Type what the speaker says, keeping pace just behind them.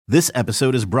This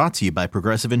episode is brought to you by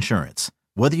Progressive Insurance.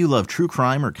 Whether you love true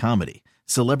crime or comedy,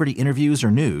 celebrity interviews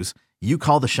or news, you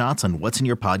call the shots on what's in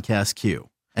your podcast queue.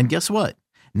 And guess what?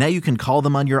 Now you can call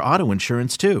them on your auto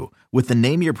insurance too with the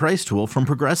Name Your Price tool from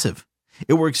Progressive.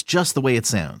 It works just the way it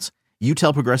sounds. You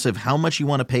tell Progressive how much you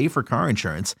want to pay for car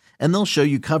insurance, and they'll show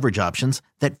you coverage options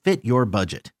that fit your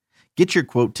budget. Get your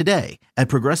quote today at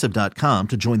Progressive.com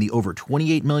to join the over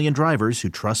 28 million drivers who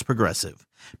trust Progressive.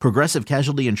 Progressive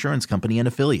Casualty Insurance Company and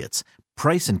Affiliates.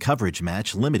 Price and coverage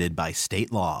match limited by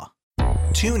state law.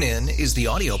 TuneIn is the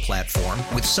audio platform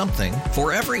with something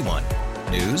for everyone.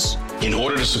 News. In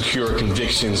order to secure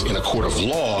convictions in a court of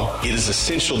law, it is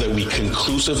essential that we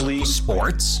conclusively.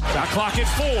 Sports. Shot clock at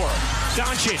 4.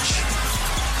 Doncic.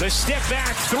 The step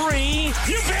back 3.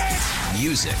 You bet.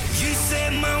 Music. You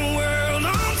set my world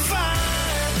on fire.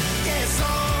 Yes,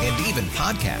 and even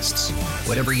podcasts.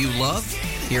 Whatever you love,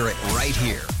 hear it right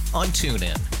here on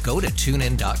TuneIn. Go to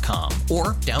TuneIn.com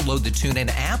or download the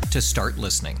TuneIn app to start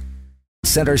listening.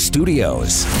 Center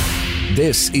Studios.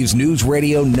 This is News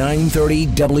Radio 930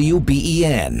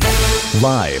 WBEN.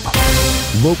 Live,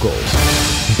 local,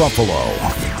 Buffalo.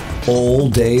 All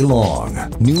day long.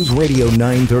 News Radio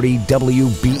 930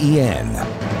 WBEN.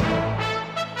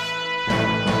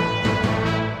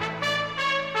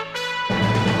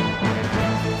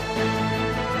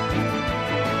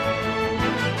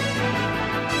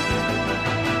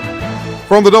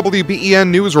 From the WBEN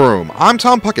Newsroom, I'm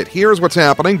Tom Puckett. Here's what's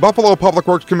happening. Buffalo Public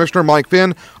Works Commissioner Mike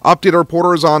Finn updated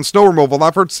reporters on snow removal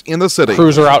efforts in the city.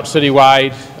 Crews are out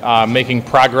citywide, making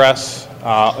progress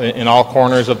in all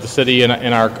corners of the city in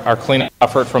our cleanup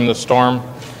effort from the storm.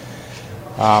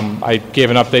 I gave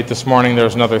an update this morning.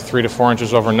 There's another 3 to 4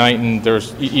 inches overnight, and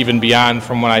there's even beyond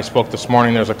from when I spoke this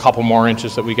morning. There's a couple more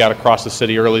inches that we got across the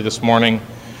city early this morning.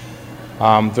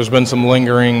 There's been some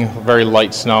lingering, very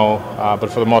light snow,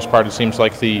 but for the most part, it seems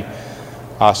like the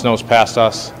snow's past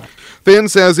us. Finn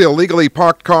says illegally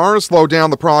parked cars slow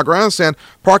down the progress, and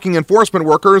parking enforcement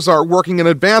workers are working in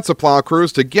advance of plow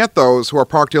crews to get those who are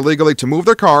parked illegally to move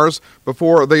their cars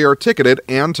before they are ticketed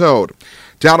and towed.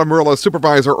 Town of Marilla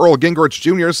Supervisor Earl Gingrich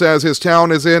Jr. says his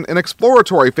town is in an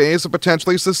exploratory phase of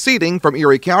potentially seceding from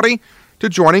Erie County to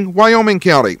joining Wyoming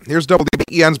County. Here's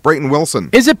WBEN's Brayton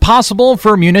Wilson. Is it possible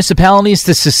for municipalities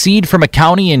to secede from a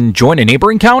county and join a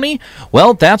neighboring county?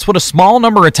 Well, that's what a small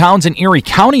number of towns in Erie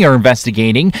County are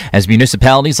investigating, as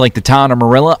municipalities like the town of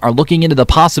Marilla are looking into the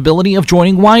possibility of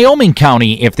joining Wyoming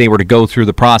County if they were to go through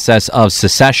the process of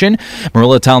secession.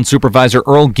 Marilla Town Supervisor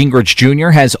Earl Gingrich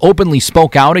Jr. has openly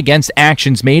spoke out against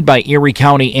actions made by Erie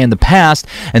County in the past,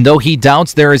 and though he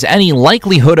doubts there is any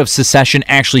likelihood of secession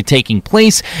actually taking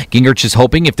place, Gingrich is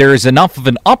hoping if there is enough of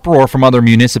an uproar from other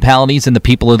municipalities and the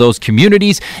people of those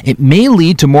communities, it may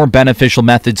lead to more beneficial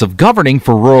methods of governing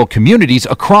for rural communities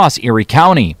across Erie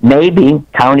County. Maybe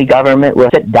county government will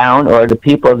sit down, or the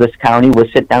people of this county will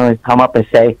sit down and come up and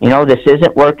say, you know, this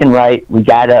isn't working right. We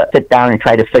got to sit down and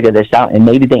try to figure this out. And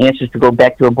maybe the answer is to go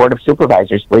back to a board of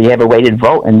supervisors where you have a weighted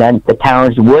vote, and then the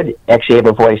towns would actually have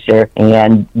a voice there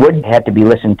and would have to be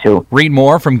listened to. Read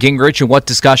more from Gingrich and what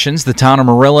discussions the town of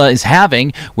Marilla is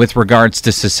having with regards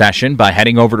to secession by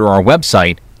heading over to our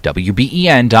website,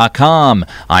 WBEN.com.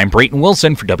 I'm Brayton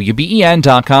Wilson for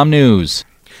WBEN.com News.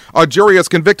 A jury has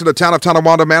convicted a town of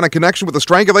Tonawanda man in connection with the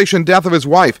strangulation death of his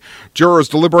wife. Jurors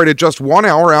deliberated just 1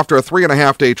 hour after a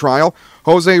 3.5-day trial.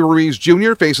 Jose Ruiz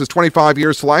Jr. faces 25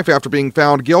 years to life after being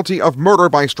found guilty of murder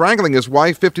by strangling his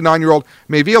wife, 59-year-old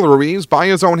Mayville Ruiz, by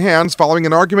his own hands following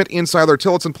an argument inside their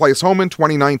Tillotson Place home in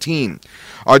 2019.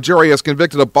 A jury has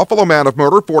convicted a Buffalo man of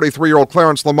murder. 43-year-old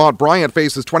Clarence Lamont Bryant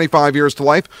faces 25 years to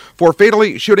life for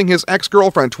fatally shooting his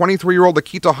ex-girlfriend, 23-year-old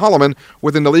Akita Holloman,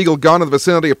 with an illegal gun in the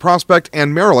vicinity of Prospect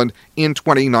and Maryland in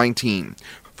 2019.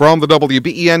 From the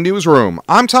WBEN Newsroom,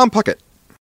 I'm Tom Puckett.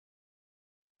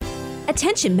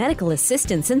 Attention medical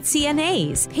assistants and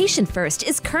CNAs. Patient First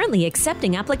is currently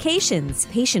accepting applications.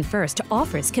 Patient First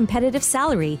offers competitive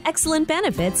salary, excellent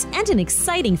benefits, and an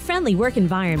exciting, friendly work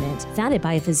environment. Founded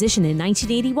by a physician in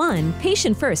 1981,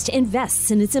 Patient First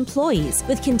invests in its employees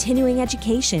with continuing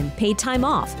education, paid time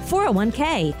off,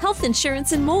 401k, health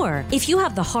insurance, and more. If you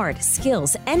have the heart,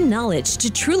 skills, and knowledge to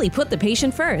truly put the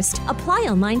patient first, apply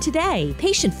online today.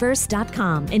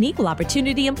 PatientFirst.com, an equal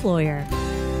opportunity employer.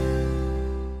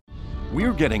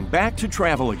 We're getting back to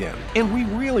travel again, and we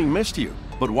really missed you.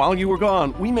 But while you were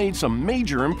gone, we made some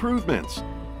major improvements.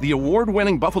 The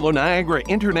award-winning Buffalo Niagara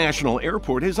International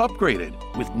Airport is upgraded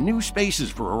with new spaces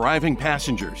for arriving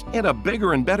passengers and a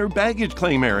bigger and better baggage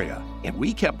claim area. And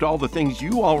we kept all the things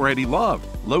you already love.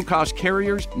 Low-cost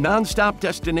carriers, non-stop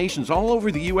destinations all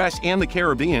over the U.S. and the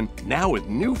Caribbean, now with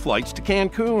new flights to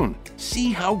Cancun.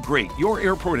 See how great your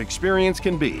airport experience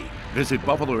can be. Visit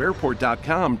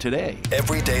BuffaloAirport.com today.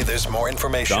 Every day there's more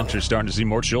information. Doctors starting to see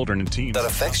more children and teens that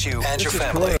affects you and your This is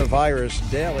family. Coronavirus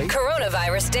Daily.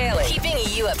 Coronavirus Daily, keeping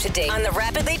you up to date on the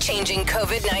rapidly changing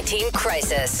COVID-19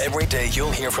 crisis. Every day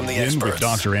you'll hear from the experts. With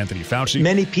Dr. Anthony Fauci.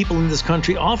 Many people in this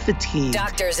country are fatigued.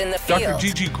 Doctors in the field. Dr.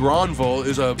 Gigi Granville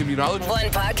is an immunologist. One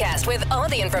podcast with all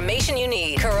the information you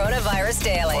need. Coronavirus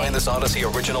Daily. Find this Odyssey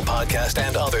original podcast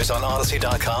and others on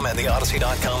Odyssey.com and the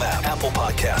Odyssey.com app, Apple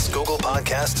Podcasts, Google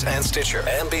Podcasts, and Stitcher.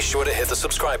 And be sure to hit the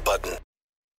subscribe button.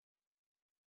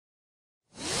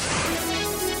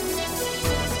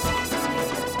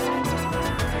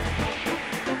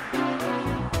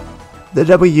 The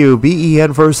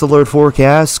WBEN First Alert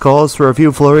forecast calls for a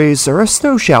few flurries or a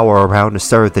snow shower around to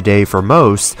start the day for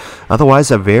most. Otherwise,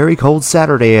 a very cold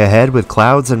Saturday ahead with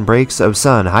clouds and breaks of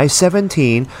sun. High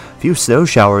 17. Few snow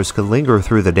showers could linger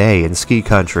through the day in ski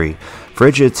country.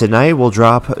 Frigid tonight will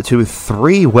drop to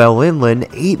 3 well inland,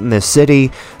 8 in the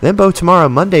city. Then both tomorrow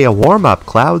and Monday a warm-up.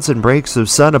 Clouds and breaks of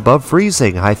sun above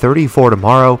freezing. High 34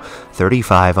 tomorrow,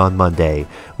 35 on Monday.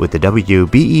 With the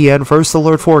WBEN First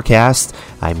Alert forecast,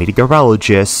 I'm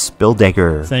meteorologist Bill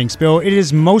Degger. Thanks, Bill. It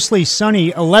is mostly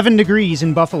sunny, 11 degrees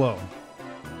in Buffalo.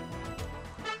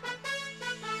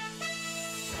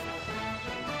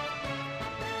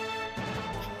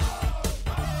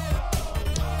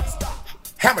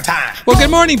 Hammer time. Well, good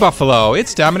morning, Buffalo.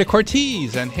 It's Domenic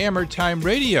Cortese, and Hammer Time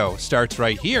Radio starts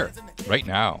right here, right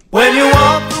now. When you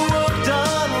want the work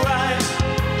done right,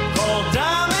 call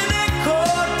Domenic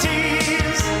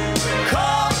Cortese.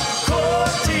 Call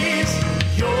Cortese,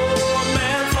 your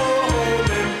man for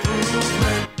home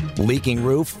improvement. Leaking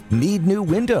roof? Need new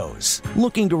windows?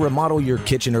 Looking to remodel your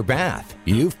kitchen or bath?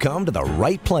 You've come to the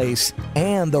right place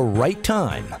and the right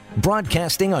time.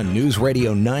 Broadcasting on News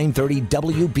Radio 930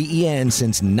 WBEN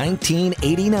since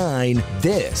 1989,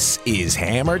 this is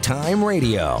Hammer Time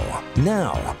Radio.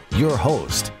 Now, your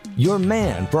host, your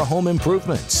man for home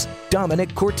improvements,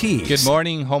 Domenic Cortese. Good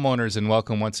morning, homeowners, and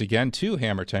welcome once again to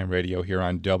Hammer Time Radio here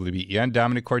on WBEN.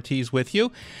 Domenic Cortese with you,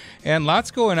 and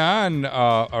lots going on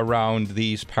around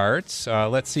these parts.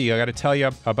 Let's see, I got to tell you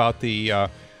about the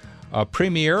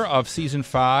premiere of Season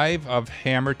 5 of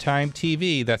Hammer Time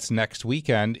TV. That's next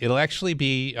weekend. It'll actually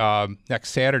be next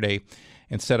Saturday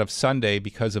instead of Sunday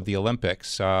because of the Olympics.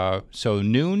 So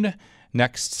noon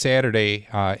next Saturday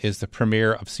is the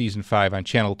premiere of Season 5 on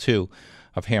Channel 2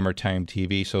 of Hammer Time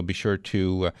TV, so be sure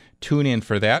to tune in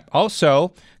for that.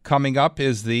 Also, coming up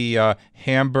is the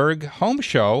Hamburg Home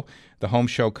Show, the home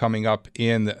show coming up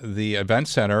in the Event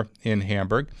Center in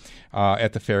Hamburg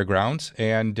at the fairgrounds,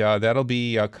 and that'll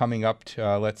be coming up,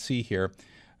 let's see here,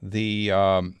 the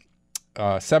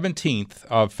 17th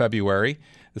of February.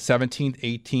 The 17th,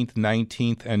 18th,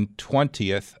 19th, and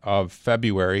 20th of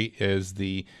February is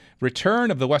the return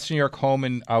of the Western New York Home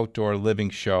and Outdoor Living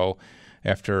Show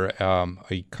after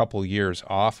a couple years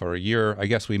off, or a year. I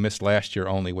guess we missed last year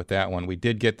only with that one. We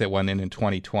did get that one in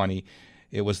 2020.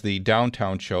 It was the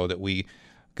downtown show that we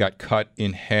got cut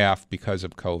in half because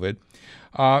of COVID.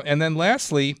 And then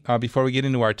lastly, before we get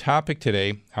into our topic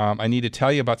today, I need to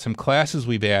tell you about some classes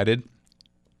we've added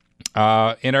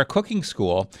in our cooking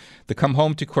school, the Come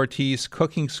Home to Cortese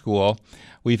Cooking School.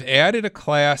 We've added a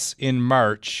class in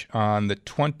March on the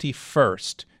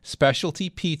 21st, Specialty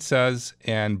Pizzas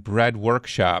and Bread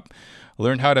Workshop.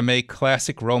 Learn how to make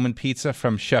classic Roman pizza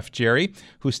from Chef Jerry,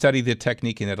 who studied the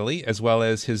technique in Italy, as well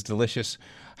as his delicious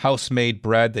house-made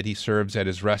bread that he serves at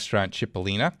his restaurant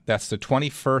Cipollina. That's the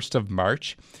 21st of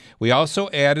March. We also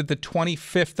added the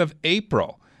 25th of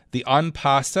April, the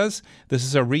Unpastas. This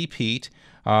is a repeat.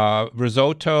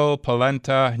 Risotto,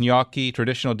 polenta, gnocchi,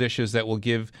 traditional dishes that will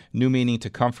give new meaning to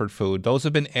comfort food. Those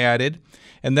have been added.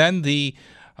 And then the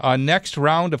next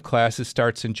round of classes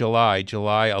starts in July.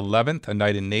 July 11th, A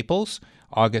Night in Naples.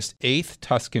 August 8th,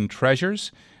 Tuscan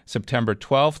Treasures. September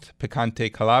 12th,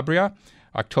 Picante Calabria.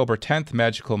 October 10th,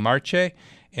 Magical Marche.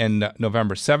 And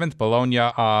November 7th, Bologna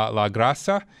alla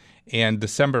Grassa. And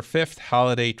December 5th,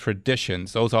 Holiday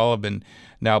Traditions. Those all have been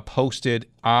now posted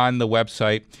on the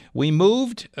website. We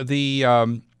moved the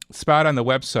spot on the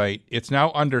website. It's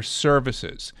now under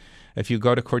Services. If you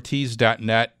go to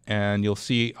Cortese.net and you'll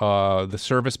see the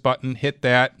service button, hit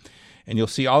that, and you'll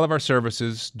see all of our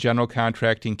services: general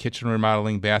contracting, kitchen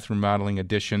remodeling, bathroom remodeling,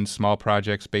 additions, small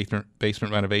projects, basement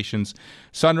renovations,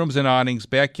 sunrooms and awnings,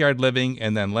 backyard living,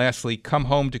 and then lastly, Come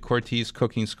Home to Cortese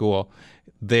Cooking School.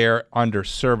 There under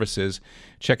Services.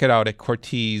 Check it out at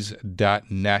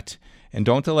Cortese.net. And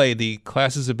don't delay. The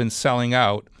classes have been selling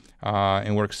out,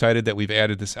 and we're excited that we've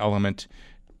added this element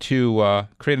to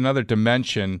create another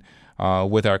dimension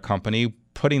with our company,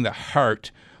 putting the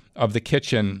heart of the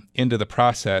kitchen into the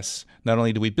process. Not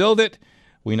only do we build it,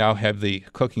 we now have the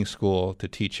cooking school to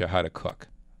teach you how to cook.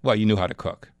 Well, you knew how to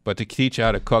cook, but to teach you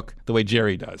how to cook the way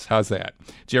Jerry does. How's that?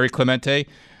 Jerry Clemente,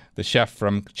 the chef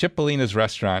from Cipollina's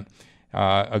restaurant,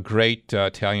 a great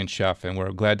Italian chef, and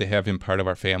we're glad to have him part of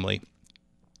our family.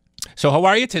 So how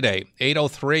are you today?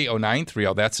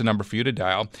 803-0930, that's the number for you to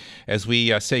dial. As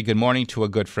we say good morning to a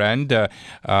good friend,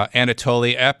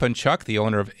 Anatoly Epanchuk, the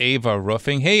owner of Ava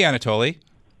Roofing. Hey, Anatoly.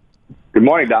 Good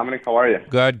morning, Dominic. How are you?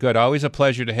 Good. Always a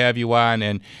pleasure to have you on.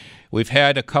 And we've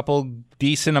had a couple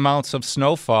decent amounts of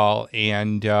snowfall,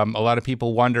 and a lot of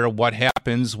people wonder what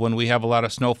happens when we have a lot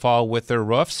of snowfall with their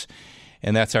roofs.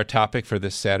 And that's our topic for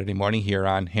this Saturday morning here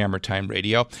on Hammer Time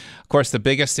Radio. Of course, the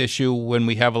biggest issue when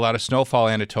we have a lot of snowfall,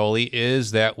 Anatoly,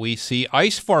 is that we see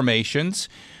ice formations.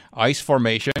 Ice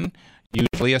formation,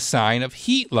 usually a sign of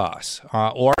heat loss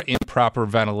or improper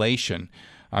ventilation.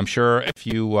 I'm sure if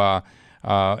you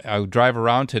drive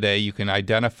around today, you can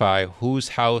identify whose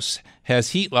house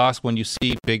has heat loss when you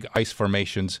see big ice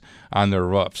formations on their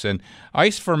roofs. And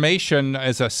ice formation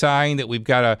is a sign that we've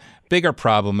got a bigger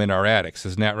problem in our attics.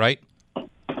 Isn't that right?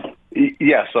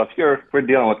 Yeah, so if we're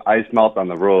dealing with ice melt on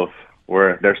the roof,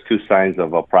 where there's two signs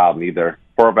of a problem, either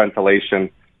poor ventilation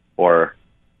or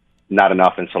not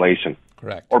enough insulation.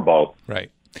 Correct. Or both.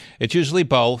 Right. It's usually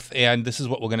both, and this is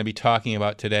what we're going to be talking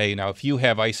about today. Now, if you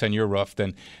have ice on your roof,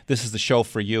 then this is the show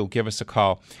for you. Give us a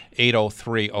call,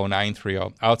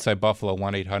 803-0930, outside Buffalo,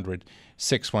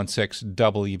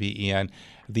 1-800-616-WBEN.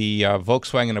 The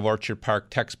Volkswagen of Orchard Park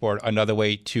text board, another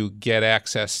way to get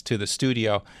access to the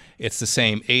studio. It's the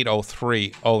same,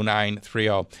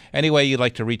 803-0930. Any way you'd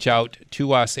like to reach out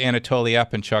to us, Anatoly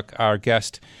Epanchuk, our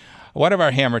guest, one of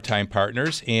our Hammer Time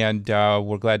partners, and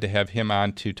we're glad to have him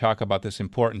on to talk about this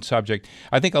important subject.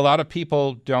 I think a lot of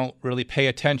people don't really pay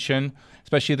attention,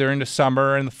 especially during the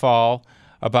summer and the fall,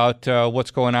 about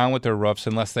what's going on with their roofs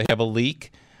unless they have a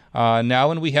leak. Now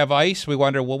when we have ice, we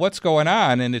wonder, well, what's going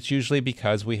on? And it's usually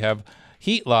because we have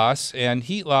heat loss, and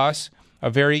heat loss, a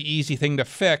very easy thing to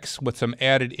fix with some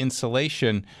added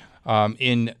insulation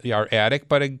in our attic.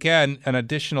 But again, an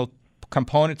additional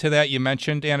component to that you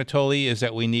mentioned, Anatoly, is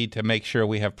that we need to make sure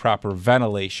we have proper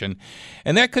ventilation.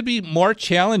 And that could be more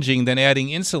challenging than adding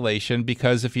insulation,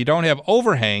 because if you don't have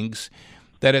overhangs,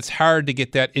 that it's hard to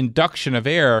get that induction of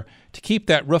air to keep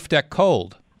that roof deck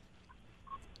cold.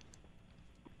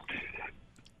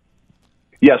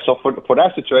 Yeah, so for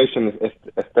that situation, if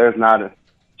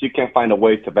you can't find a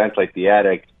way to ventilate the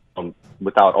attic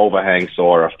without overhangs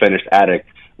or a finished attic,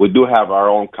 we do have our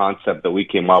own concept that we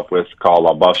came up with called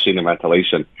above shielding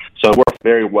ventilation. So it works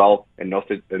very well in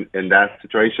that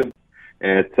situation,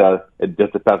 and it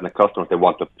just depends on the customer if they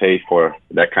want to pay for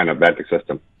that kind of venting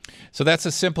system. So that's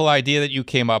a simple idea that you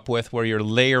came up with, where you're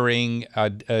layering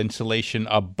insulation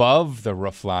above the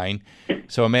roof line.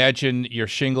 So imagine your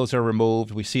shingles are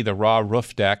removed. We see the raw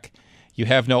roof deck. You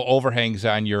have no overhangs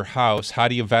on your house. How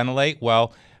do you ventilate?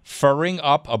 Well, furring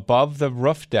up above the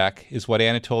roof deck is what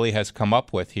Anatoly has come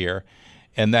up with here.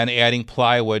 And then adding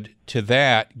plywood to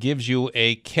that gives you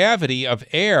a cavity of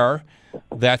air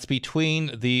that's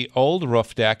between the old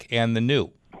roof deck and the new.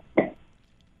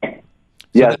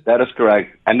 Yes, that is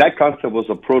correct. And that concept was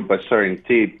approved by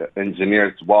CERN-T, the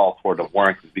engineers as well, for the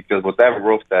warranties, because with every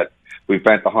roof that we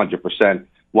vent 100%,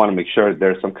 want to make sure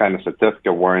there's some kind of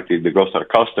certificate warranty that goes to the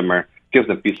customer, gives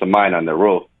them peace of mind on their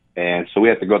roof. And so we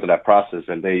had to go through that process,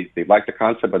 and they like the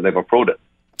concept, and they've approved it.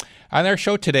 On our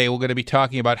show today, we're going to be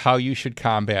talking about how you should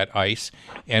combat ice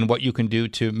and what you can do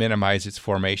to minimize its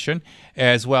formation,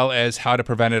 as well as how to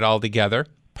prevent it altogether.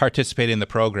 Participate in the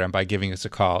program by giving us a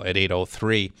call at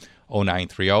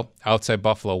 803-0930. Outside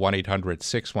Buffalo,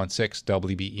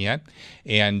 1-800-616-WBEN.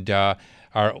 And our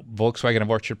Volkswagen of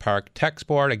Orchard Park text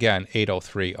board, again,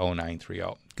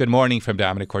 803-0930. Good morning from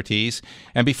Domenic Cortese.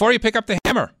 And before you pick up the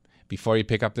hammer, before you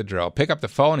pick up the drill, pick up the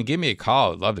phone and give me a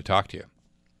call. I'd love to talk to you.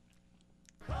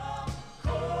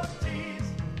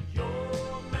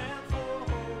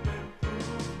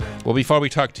 Well, before we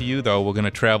talk to you, though, we're going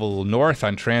to travel north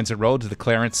on Transit Road to the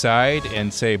Clarence side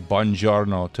and say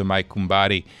buongiorno to my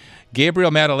kumbari,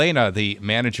 Gabriel Maddalena, the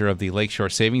manager of the Lakeshore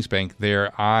Savings Bank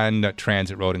there on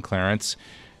Transit Road in Clarence.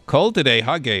 Cold today,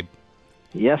 huh, Gabe?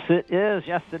 Yes, it is.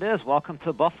 Yes, it is. Welcome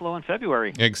to Buffalo in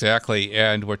February. Exactly.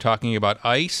 And we're talking about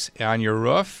ice on your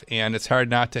roof, and it's hard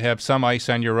not to have some ice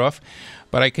on your roof.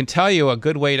 But I can tell you a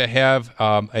good way to have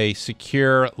a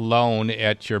secure loan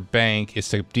at your bank is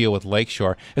to deal with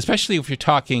Lakeshore, especially if you're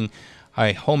talking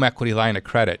a home equity line of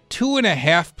credit.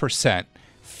 2.5%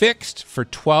 fixed for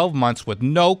 12 months with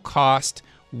no cost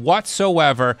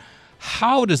whatsoever.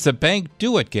 How does the bank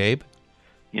do it, Gabe?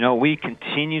 We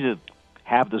continue to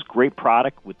have this great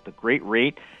product with the great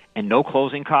rate and no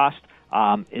closing cost.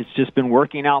 It's just been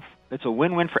working out. It's a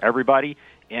win-win for everybody,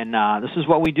 and this is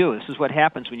what we do. This is what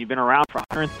happens when you've been around for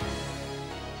 100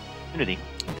 community.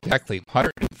 Exactly.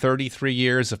 133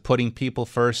 years of putting people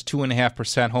first,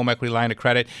 2.5% home equity line of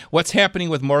credit. What's happening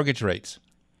with mortgage rates?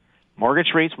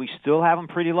 Mortgage rates, we still have them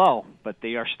pretty low, but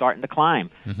they are starting to climb.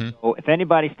 So if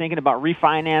anybody's thinking about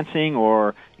refinancing,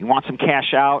 or you want some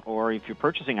cash out, or if you're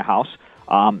purchasing a house,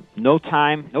 no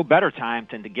better time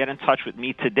than to get in touch with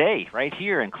me today, right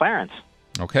here in Clarence.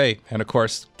 Okay. And, of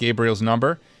course, Gabriel's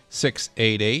number,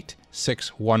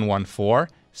 688-6114,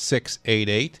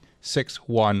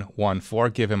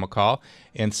 688-6114. Give him a call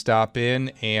and stop in,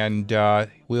 and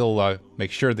we'll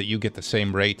make sure that you get the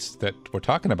same rates that we're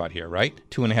talking about here, right?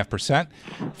 2.5%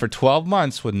 for 12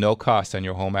 months with no cost on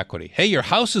your home equity. Hey, your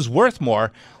house is worth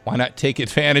more. Why not take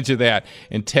advantage of that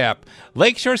and tap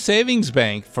Lakeshore Savings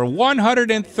Bank for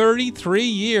 133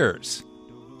 years,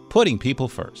 putting people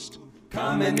first.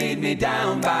 Come and meet me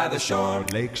down by the shore.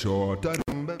 Lakeshore.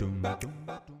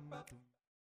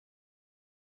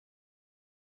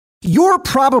 You're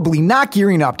probably not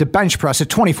gearing up to bench press a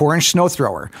 24-inch snow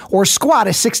thrower, or squat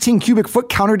a 16 cubic foot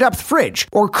counter depth fridge,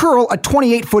 or curl a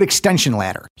 28-foot extension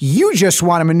ladder. You just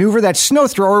want to maneuver that snow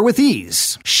thrower with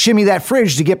ease, shimmy that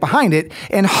fridge to get behind it,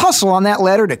 and hustle on that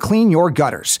ladder to clean your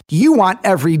gutters. You want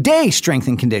everyday strength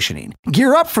and conditioning.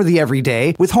 Gear up for the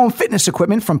everyday with home fitness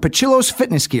equipment from Pachillo's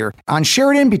Fitness Gear on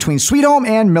Sheridan between Sweet Home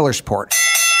and Millersport.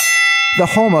 The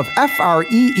home of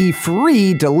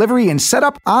FREE-free delivery and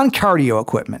setup on cardio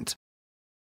equipment.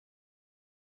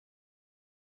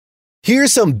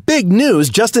 Here's some big news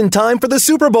just in time for the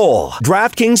Super Bowl.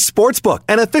 DraftKings Sportsbook,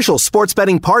 an official sports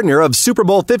betting partner of Super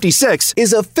Bowl 56,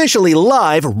 is officially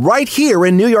live right here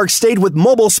in New York State with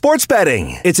mobile sports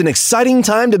betting. It's an exciting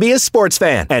time to be a sports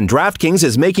fan, and DraftKings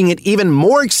is making it even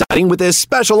more exciting with this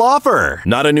special offer.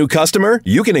 Not a new customer?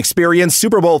 You can experience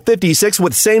Super Bowl 56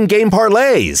 with same-game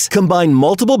parlays. Combine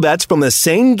multiple bets from the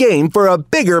same game for a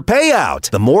bigger payout.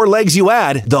 The more legs you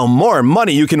add, the more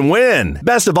money you can win.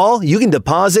 Best of all, you can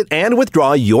deposit and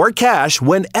withdraw your cash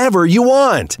whenever you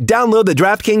want. Download the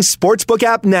DraftKings Sportsbook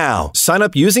app now. Sign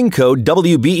up using code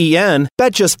WBEN,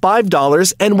 bet just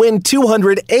 $5, and win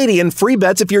 $280 in free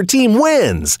bets if your team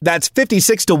wins. That's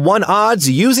 56-1 odds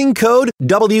using code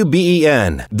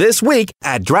WBEN. This week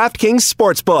at DraftKings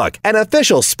Sportsbook, an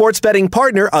official sports betting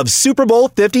partner of Super Bowl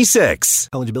 56.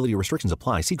 Eligibility restrictions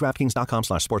apply. See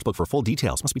DraftKings.com/sportsbook for full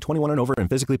details. Must be 21 and over and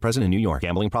physically present in New York.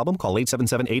 Gambling problem? Call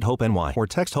 877-8-HOPE-NY or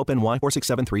text HOPE-NY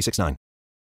 467-369.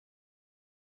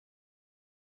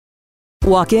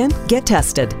 Walk in, get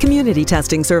tested. Community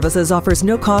Testing Services offers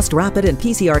no-cost rapid and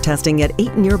PCR testing at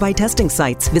 8 nearby testing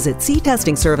sites. Visit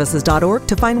ctestingservices.org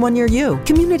to find one near you.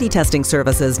 Community Testing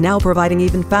Services, now providing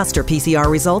even faster PCR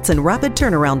results and rapid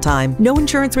turnaround time. No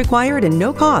insurance required and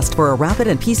no cost for a rapid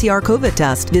and PCR COVID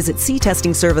test. Visit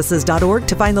ctestingservices.org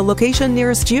to find the location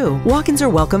nearest you. Walk-ins are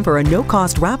welcome for a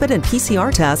no-cost rapid and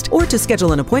PCR test, or to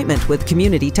schedule an appointment with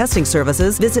Community Testing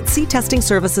Services, visit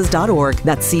ctestingservices.org.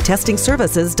 That's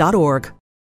ctestingservices.org.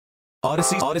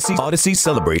 Odyssey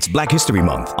celebrates Black History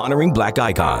Month, honoring Black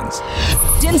icons.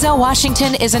 Denzel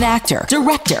Washington is an actor,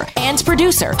 director, and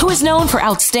producer who is known for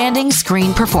outstanding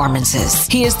screen performances.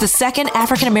 He is the second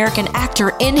African-American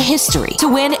actor in history to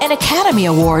win an Academy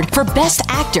Award for Best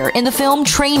Actor in the film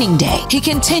Training Day. He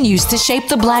continues to shape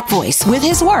the Black voice with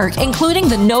his work, including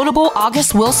the notable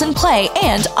August Wilson play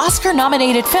and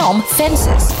Oscar-nominated film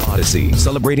Fences. Odyssey,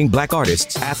 celebrating Black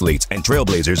artists, athletes, and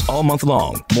trailblazers all month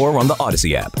long. More on the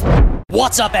Odyssey app.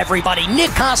 What's up, everybody? Nick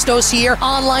Costos here.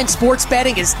 Online sports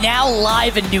betting is now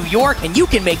live in New York, and you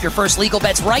can make your first legal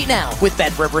bets right now with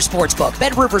BetRivers Sportsbook.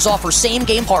 BetRivers offers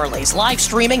same-game parlays, live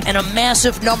streaming, and a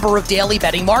massive number of daily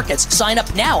betting markets. Sign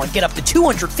up now and get up to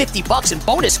 $250 in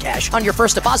bonus cash on your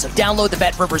first deposit. Download the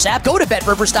BetRivers app. Go to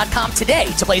BetRivers.com today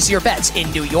to place your bets in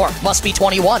New York. Must be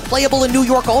 21. Playable in New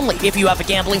York only. If you have a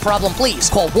gambling problem, please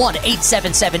call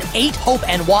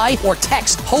 1-877-8-HOPE-NY or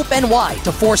text HOPE-NY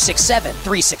to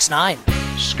 467-369.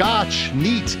 Scotch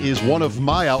Neat is one of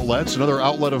my outlets. Another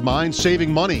outlet of mine,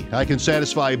 saving money. I can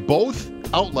satisfy both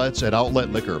outlets at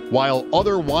Outlet Liquor. While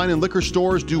other wine and liquor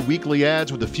stores do weekly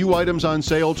ads with a few items on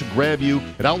sale to grab you,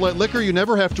 at Outlet Liquor, you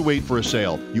never have to wait for a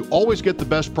sale. You always get the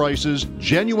best prices,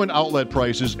 genuine outlet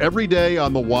prices every day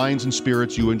on the wines and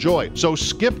spirits you enjoy. So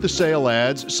skip the sale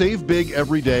ads. Save big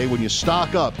every day when you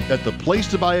stock up at the place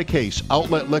to buy a case,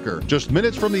 Outlet Liquor. Just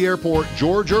minutes from the airport,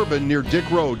 George Urban near Dick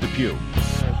Road, Depew.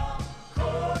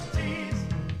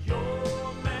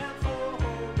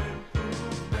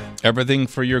 Everything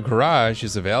for your garage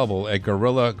is available at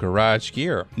Gorilla Garage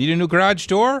Gear. Need a new garage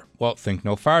door? Well, think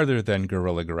no farther than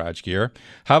Gorilla Garage Gear.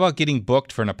 How about getting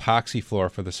booked for an epoxy floor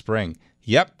for the spring?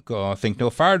 Yep, think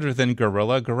no farther than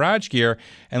Gorilla Garage Gear.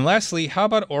 And lastly, how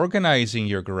about organizing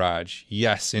your garage?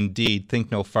 Yes, indeed,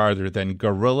 think no farther than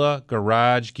Gorilla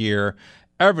Garage Gear.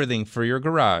 Everything for your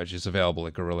garage is available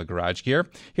at Gorilla Garage Gear.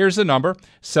 Here's the number,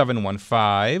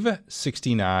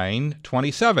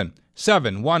 715-6927.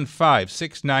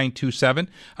 715-6927.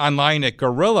 Online at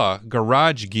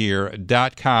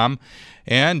GorillaGarageGear.com.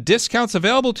 And discounts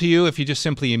available to you if you just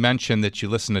simply mention that you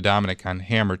listen to Domenic on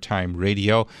Hammer Time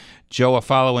Radio. Joe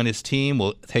Afalo and his team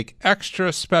will take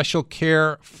extra special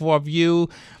care of you.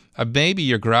 Maybe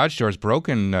your garage door is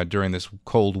broken during this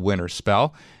cold winter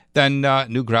spell. Then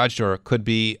new garage door could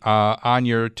be on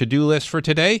your to-do list for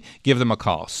today. Give them a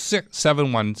call,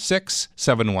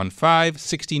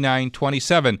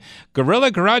 716-715-6927.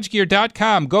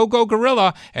 GorillaGarageGear.com. Go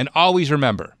Gorilla. And always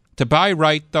remember to buy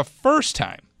right the first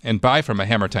time and buy from a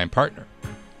Hammer Time partner.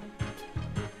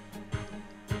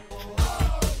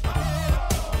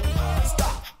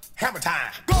 Hammer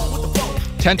time.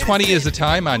 10:20 is the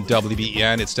time on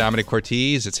WBEN. It's Domenic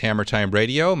Cortese. It's Hammer Time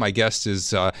Radio. My guest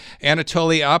is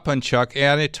Anatoly Apanchuk.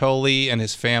 Anatoly and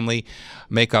his family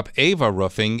make up Ava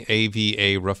Roofing,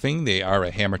 AVA Roofing. They are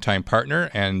a Hammer Time partner.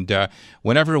 And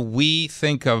whenever we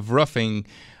think of roofing,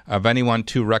 of anyone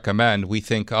to recommend, we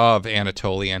think of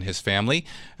Anatoly and his family.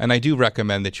 And I do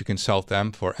recommend that you consult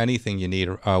them for anything you need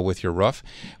with your roof.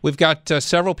 We've got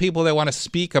several people that want to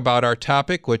speak about our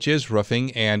topic, which is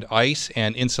roofing and ice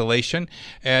and insulation.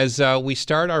 As we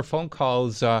start our phone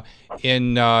calls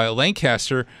in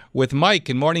Lancaster with Mike.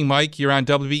 Good morning, Mike. You're on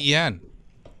WBEN.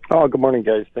 Oh, good morning,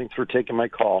 guys. Thanks for taking my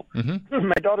call. Mm-hmm.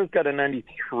 My daughter's got a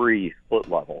 93 split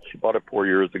level. She bought it 4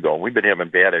 years ago. We've been having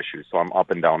bad issues, so I'm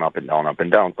up and down, up and down, up and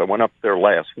down. So I went up there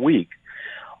last week.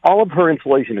 All of her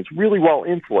insulation is really well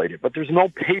insulated, but there's no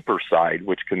paper side,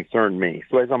 which concerned me.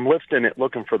 So as I'm lifting it,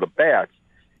 looking for the bats,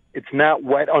 it's not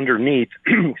wet underneath,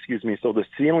 excuse me, so the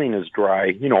ceiling is dry,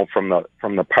 you know, from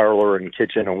the parlor and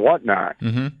kitchen and whatnot.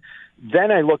 Mm-hmm.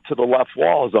 Then I look to the left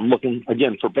wall as I'm looking,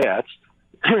 again, for bats,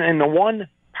 and the one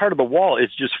part of the wall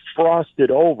is just frosted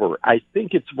over. I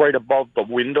think it's right above the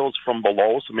windows from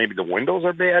below, so maybe the windows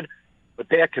are bad, but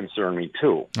that concerned me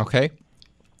too. Okay.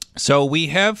 So we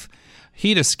have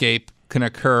heat escape can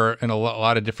occur in a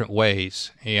lot of different ways.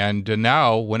 And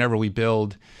now whenever we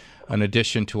build an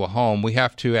addition to a home, we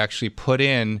have to actually put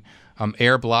in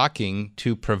air blocking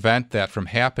to prevent that from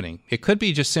happening. It could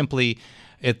be just simply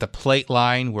at the plate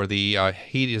line where the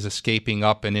heat is escaping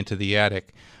up and into the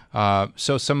attic.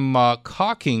 So some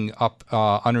caulking up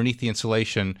underneath the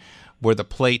insulation where the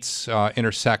plates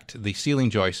intersect the ceiling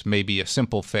joists may be a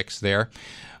simple fix there.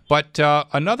 But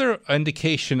another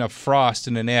indication of frost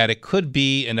in an attic could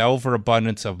be an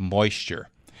overabundance of moisture.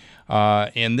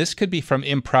 And this could be from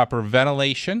improper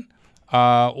ventilation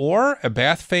or a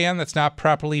bath fan that's not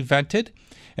properly vented.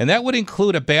 And that would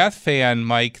include a bath fan,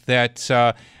 Mike, that's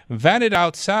vented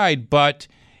outside, but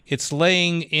it's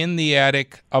laying in the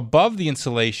attic above the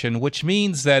insulation, which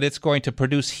means that it's going to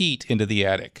produce heat into the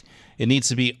attic. It needs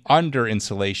to be under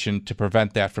insulation to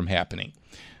prevent that from happening.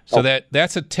 So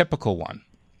that's a typical one.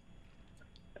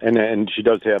 And she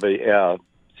does have a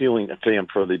ceiling fan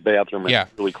for the bathroom. Yeah.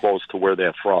 It's really close to where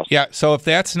that frost. Yeah. So if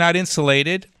that's not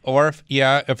insulated, or if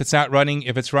it's not running,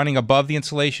 if it's running above the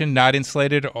insulation, not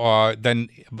insulated, or then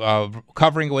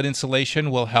covering it with insulation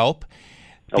will help.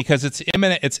 Because it's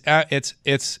imminent, it's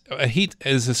heat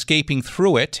is escaping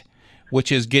through it,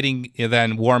 which is getting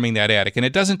then warming that attic, and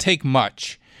it doesn't take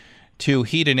much to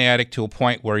heat an attic to a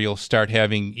point where you'll start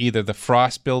having either the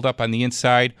frost build up on the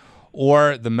inside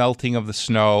or the melting of the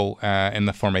snow and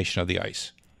the formation of the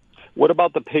ice. What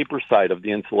about the paper side of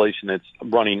the insulation that's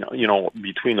running, you know,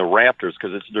 between the rafters?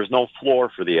 Because there's no floor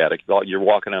for the attic. You're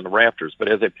walking on the rafters. But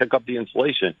as I pick up the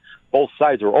insulation, both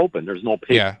sides are open. There's no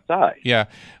paper side. Yeah,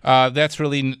 that's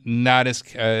really not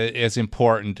as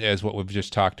important as what we've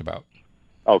just talked about.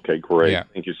 Okay, great. Yeah.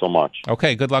 Thank you so much.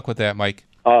 Okay, good luck with that, Mike.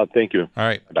 Thank you. All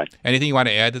right. Bye. Anything you want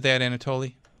to add to that,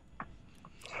 Anatoly?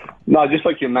 No, just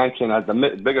like you mentioned,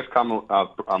 the biggest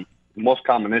most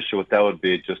common issue with that would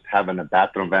be just having a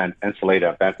bathroom vent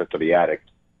insulated vent to the attic.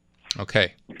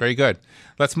 Okay, very good.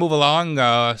 Let's move along.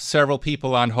 Several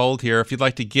people on hold here. If you'd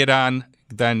like to get on,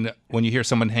 then when you hear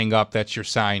someone hang up, that's your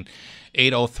sign,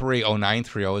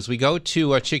 803-0930. As we go to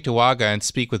Cheektowaga and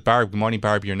speak with Barb. Good morning,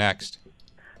 Barb. You're next.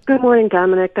 Good morning,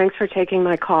 Domenic. Thanks for taking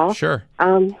my call. Sure.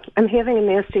 I'm having a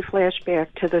nasty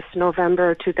flashback to this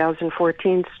November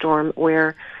 2014 storm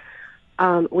where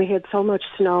we had so much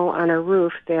snow on our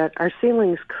roof that our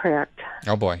ceilings cracked.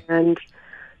 Oh, boy. And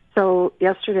So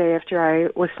yesterday, after I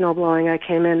was snowblowing, I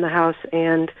came in the house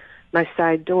and my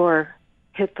side door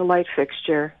hit the light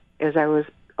fixture as I was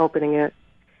opening it.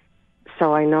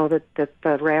 So I know that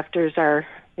the rafters are,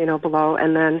 below.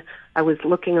 And then I was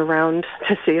looking around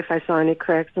to see if I saw any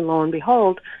cracks, and lo and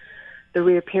behold, the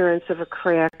reappearance of a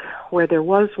crack where there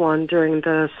was one during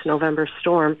the November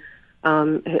storm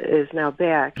is now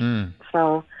back.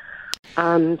 So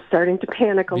I'm starting to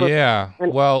panic a little. Yeah.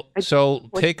 Well,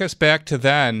 take us back to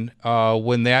then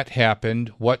when that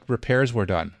happened. What repairs were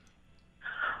done?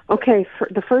 Okay.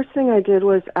 The first thing I did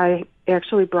was I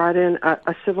actually brought in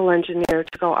a civil engineer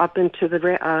to go up into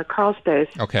the crawl space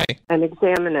and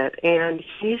examine it. And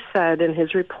he said in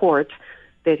his report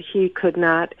that he could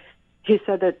not. He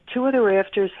said that 2 of the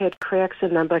rafters had cracks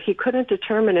in them, but he couldn't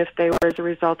determine if they were as a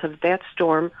result of that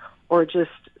storm or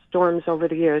just storms over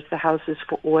the years. The house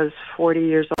was 40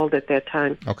 years old at that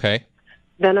time. Okay.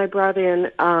 Then I brought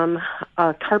in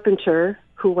a carpenter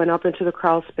who went up into the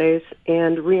crawl space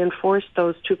and reinforced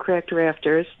those 2 cracked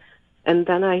rafters. And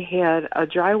then I had a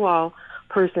drywall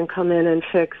person come in and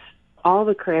fix all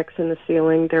the cracks in the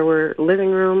ceiling. There were living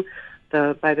room,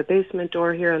 by the basement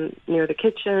door here near the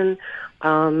kitchen.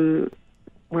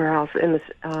 Where else? In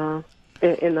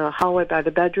the hallway by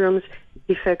the bedrooms.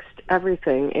 He fixed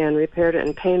everything and repaired it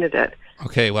and painted it.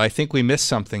 Okay, well, I think we missed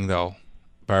something, though,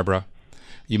 Barbara.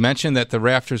 You mentioned that the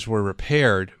rafters were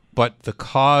repaired, but the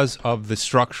cause of the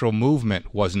structural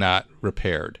movement was not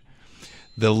repaired.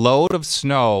 The load of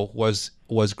snow was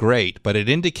great, but it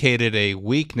indicated a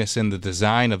weakness in the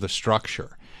design of the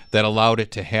structure that allowed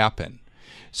it to happen.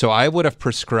 So I would have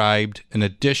prescribed an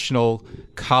additional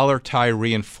collar tie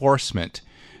reinforcement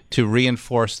to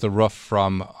reinforce the roof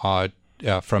from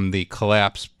the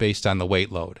collapse based on the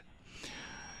weight load.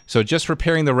 So just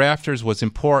repairing the rafters was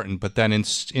important, but then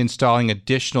installing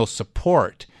additional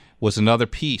support was another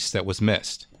piece that was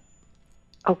missed.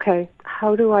 Okay.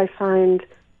 How do I find,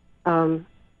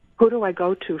 who do I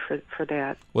go to for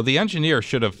that? Well, the engineer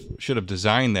should have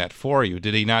designed that for you.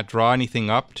 Did he not draw anything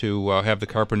up to have the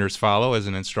carpenters follow as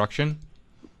an instruction?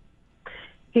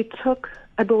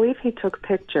 I believe he took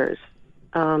pictures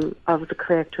of the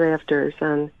cracked rafters.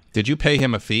 And did you pay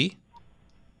him a fee?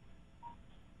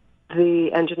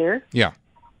 The engineer? Yeah.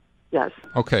 Yes.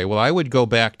 Okay, well, I would go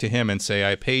back to him and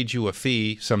say, I paid you a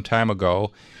fee some time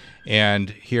ago,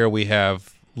 and here we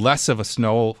have less of a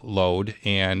snow load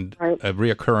and a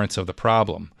reoccurrence of the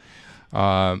problem.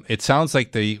 It sounds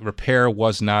like the repair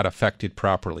was not affected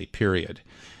properly, period.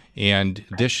 And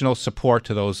additional support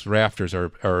to those rafters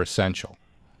are essential.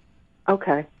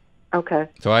 Okay.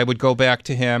 So I would go back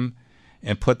to him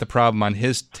and put the problem on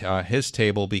his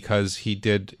table, because he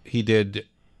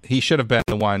should have been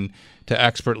the one to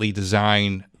expertly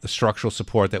design the structural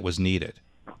support that was needed.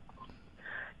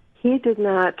 He did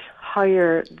not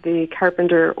hire the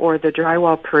carpenter or the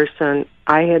drywall person.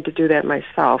 I had to do that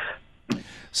myself.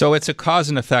 So it's a cause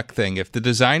and effect thing. If the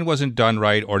design wasn't done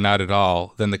right or not at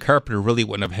all, then the carpenter really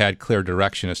wouldn't have had clear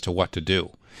direction as to what to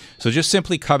do. So just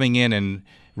simply coming in and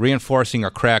reinforcing a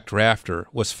cracked rafter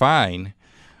was fine,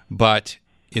 but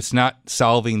it's not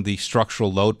solving the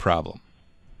structural load problem.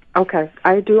 Okay.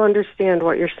 I do understand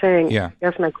what you're saying. Yeah.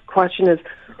 Yes, my question is,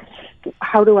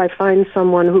 how do I find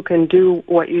someone who can do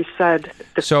what you said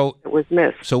was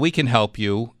missed? So we can help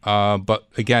you, but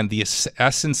again, the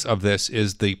essence of this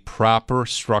is the proper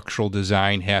structural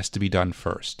design has to be done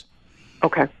first.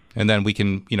 Okay. And then we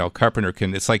can, carpenter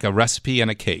can, it's like a recipe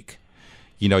and a cake.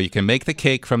 You can make the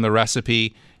cake from the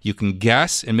recipe, you can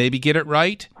guess and maybe get it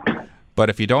right, but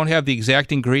if you don't have the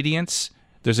exact ingredients,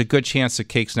 there's a good chance the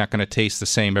cake's not going to taste the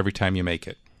same every time you make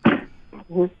it.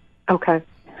 Mm-hmm. Okay.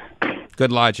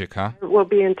 Good logic, huh? We'll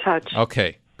be in touch.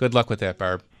 Okay. Good luck with that,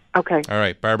 Barb. Okay. All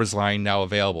right. Barbara's line now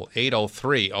available,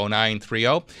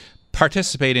 803-0930.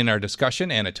 Participate in our discussion.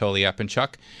 Anatoly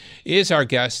Epinchuk is our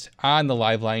guest on the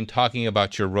live line talking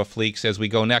about your roof leaks as we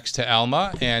go next to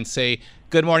Alma and say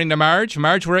good morning to Marge.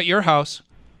 Marge, we're at your house.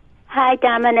 Hi,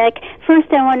 Dominic.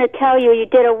 First, I want to tell you, you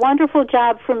did a wonderful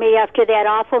job for me after that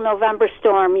awful November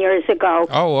storm years ago.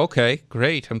 Oh, okay.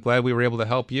 Great. I'm glad we were able to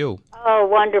help you. Oh,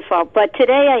 wonderful. But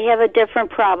today I have a different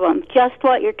problem, just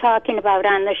what you're talking about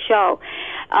on the show.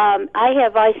 I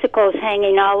have icicles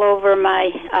hanging all over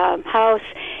my house,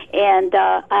 and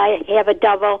I have a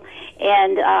double.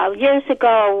 And years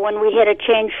ago, when we had a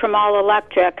change from all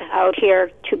electric out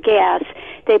here to gas,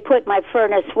 they put one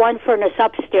furnace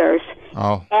upstairs,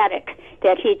 attic,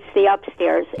 that heats the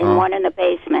upstairs, and one in the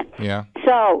basement. Yeah.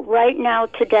 So right now,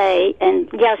 today, and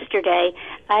yesterday,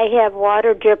 I have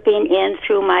water dripping in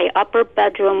through my upper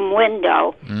bedroom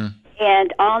window.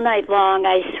 And all night long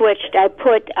I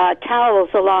put towels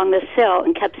along the sill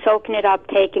and kept soaking it up,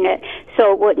 taking it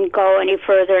so it wouldn't go any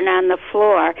further and on the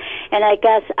floor. And I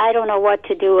guess I don't know what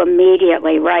to do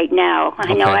immediately right now.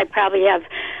 I know I probably have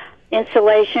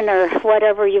insulation or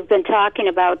whatever you've been talking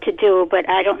about to do, but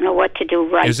I don't know what to do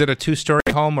right now. Is it a 2-story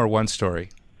home or 1-story?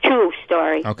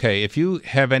 2-story. Okay, if you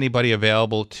have anybody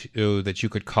available that you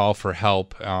could call for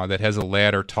help that has a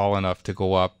ladder tall enough to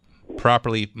go up,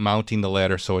 properly mounting the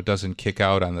ladder so it doesn't kick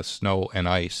out on the snow and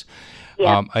ice.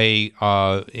 Yeah.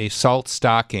 A salt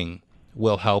stocking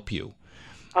will help you.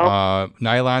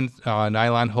 Nylon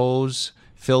hose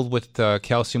filled with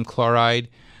calcium chloride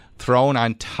thrown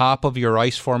on top of your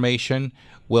ice formation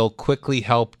will quickly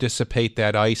help dissipate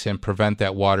that ice and prevent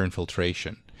that water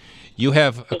infiltration. You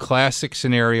have a classic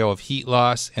scenario of heat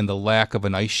loss and the lack of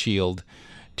an ice shield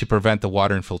to prevent the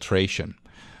water infiltration.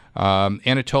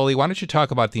 Anatoly, why don't you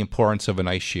talk about the importance of an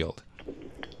ice shield?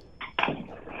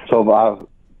 So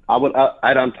I would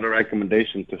add on to the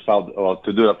recommendation to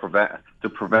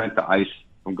prevent the ice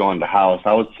from going to the house.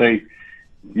 I would say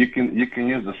you can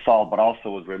use the salt, but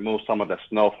also would remove some of the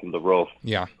snow from the roof.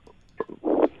 Yeah.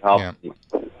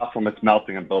 From its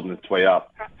melting and building its way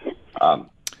up.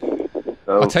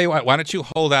 I'll tell you what. Why don't you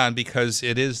hold on, because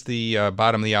it is the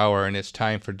bottom of the hour, and it's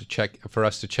time for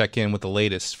us to check in with the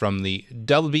latest from the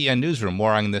WBN newsroom.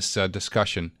 More on this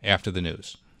discussion after the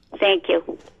news. Thank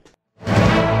you.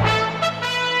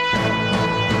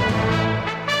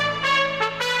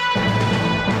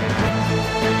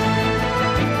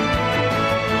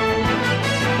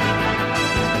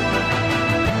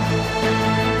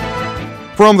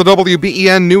 From the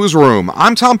WBEN newsroom,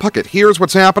 I'm Tom Puckett. Here's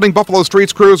what's happening. Buffalo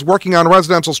Streets crews working on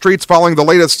residential streets following the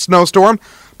latest snowstorm.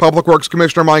 Public Works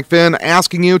Commissioner Mike Finn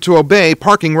asking you to obey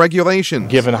parking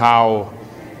regulations. Given how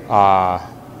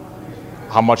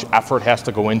much effort has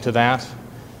to go into that,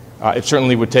 it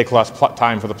certainly would take less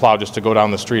time for the plow just to go down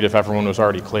the street if everyone was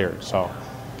already cleared. So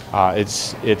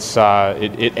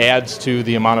it adds to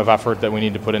the amount of effort that we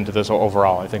need to put into this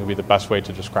overall. I think would be the best way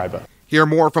to describe it. Hear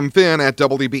more from Finn at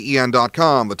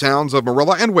WBEN.com. The towns of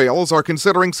Marilla and Wales are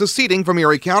considering seceding from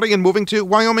Erie County and moving to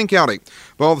Wyoming County.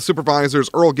 Both supervisors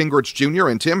Earl Gingrich Jr.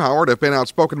 and Tim Howard have been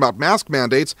outspoken about mask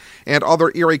mandates and other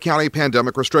Erie County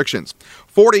pandemic restrictions.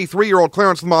 43-year-old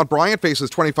Clarence Lamont Bryant faces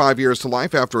 25 years to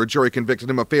life after a jury convicted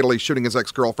him of fatally shooting his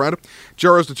ex-girlfriend.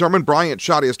 Jurors determined Bryant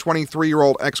shot his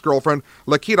 23-year-old ex-girlfriend,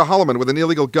 Lakita Holloman, with an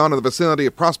illegal gun in the vicinity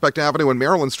of Prospect Avenue and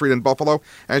Maryland Street in Buffalo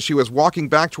as she was walking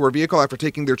back to her vehicle after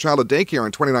taking their child to daycare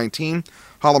in 2019.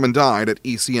 Holloman died at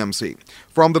ECMC.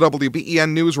 From the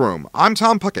WBEN newsroom, I'm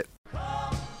Tom Puckett.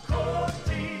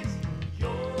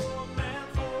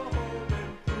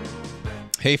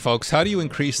 Hey folks, how do you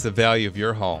increase the value of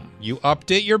your home? You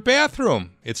update your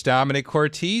bathroom. It's Domenic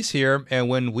Cortese here, and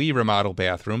when we remodel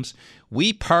bathrooms,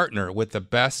 we partner with the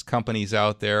best companies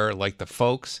out there like the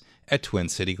folks at Twin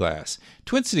City Glass.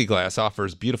 Twin City Glass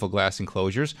offers beautiful glass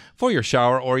enclosures for your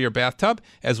shower or your bathtub,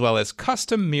 as well as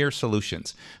custom mirror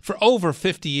solutions. For over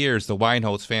 50 years, the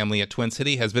Weinholz family at Twin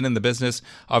City has been in the business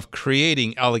of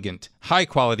creating elegant,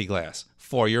 high-quality glass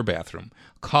for your bathroom.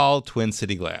 Call Twin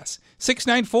City Glass,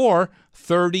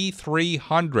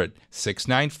 694-3300,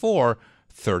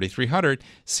 694-3300.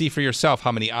 See for yourself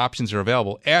how many options are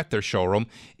available at their showroom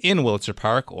in Wiltshire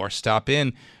Park, or stop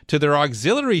in to their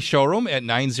auxiliary showroom at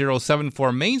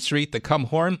 9074 Main Street, the Come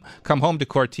Home to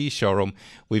Cortese showroom.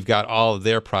 We've got all of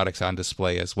their products on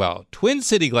display as well. Twin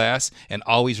City Glass, and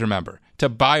always remember to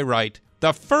buy right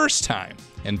the first time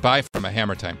and buy from a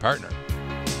Hammer Time partner.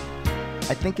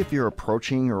 I think if you're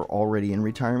approaching or already in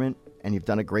retirement and you've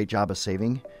done a great job of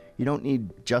saving, you don't need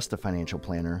just a financial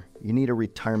planner. You need a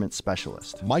retirement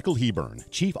specialist. Michael Heburn,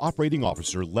 Chief Operating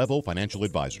Officer, Level Financial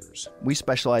Advisors. We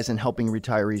specialize in helping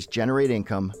retirees generate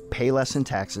income, pay less in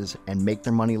taxes, and make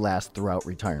their money last throughout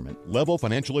retirement. Level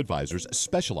Financial Advisors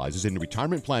specializes in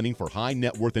retirement planning for high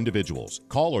net worth individuals.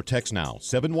 Call or text now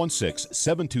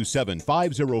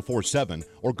 716-727-5047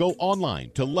 or go online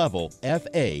to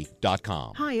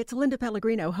levelfa.com. Hi, it's Linda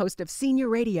Pellegrino, host of Senior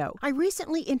Radio. I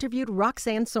recently interviewed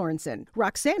Roxanne Sorensen.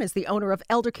 Roxanne is the owner of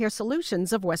Elder Care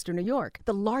Solutions of Western New York,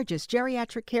 the largest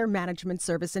geriatric care management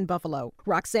service in Buffalo.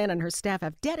 Roxanne and her staff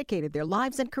have dedicated their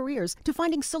lives and careers to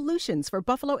finding solutions for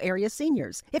Buffalo area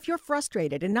seniors. If you're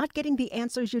frustrated and not getting the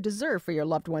answers you deserve for your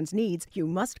loved one's needs, you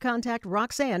must contact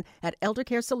Roxanne at Elder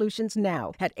Care Solutions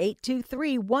now at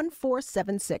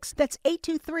 823-1476. That's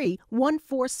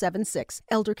 823-1476.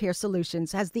 Elder Care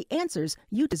Solutions has the answers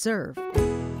you deserve.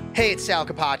 Hey, it's Sal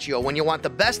Capaccio. When you want the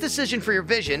best decision for your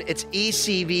vision, it's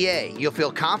ECVA. You'll feel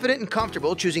confident and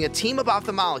comfortable choosing a team of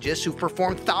ophthalmologists who've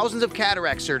performed thousands of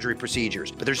cataract surgery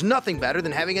procedures. But there's nothing better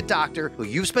than having a doctor who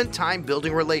you've spent time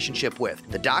building a relationship with.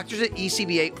 The doctors at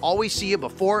ECVA always see you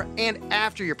before and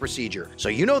after your procedure, so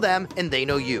you know them and they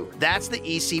know you. That's the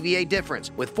ECVA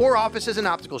difference, with 4 offices and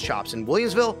optical shops in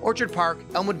Williamsville, Orchard Park,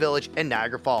 Elmwood Village, and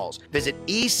Niagara Falls. Visit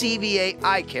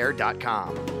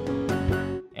ecvaeyecare.com.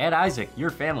 At Isaac, your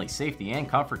family's safety and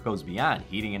comfort goes beyond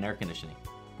heating and air conditioning.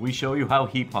 We show you how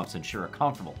heat pumps ensure a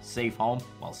comfortable, safe home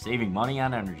while saving money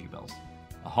on energy bills.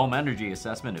 A home energy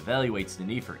assessment evaluates the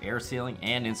need for air sealing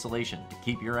and insulation to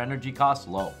keep your energy costs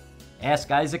low.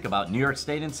 Ask Isaac about New York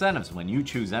State incentives when you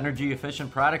choose energy-efficient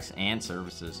products and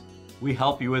services. We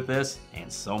help you with this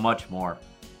and so much more.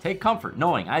 Take comfort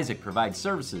knowing Isaac provides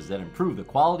services that improve the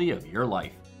quality of your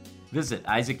life. Visit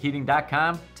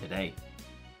isaacheating.com today.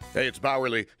 Hey, it's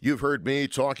Bowerly. You've heard me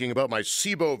talking about my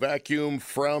SIBO vacuum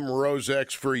from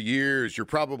Rosex for years. You're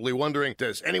probably wondering,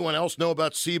 does anyone else know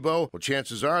about SIBO? Well,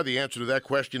 chances are the answer to that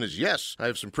question is yes. I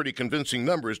have some pretty convincing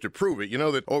numbers to prove it. You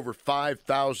know that over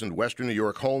 5,000 Western New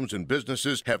York homes and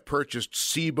businesses have purchased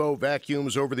SIBO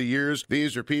vacuums over the years.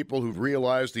 These are people who've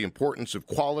realized the importance of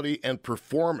quality and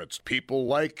performance. People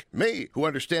like me who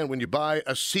understand when you buy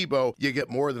a SIBO, you get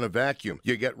more than a vacuum.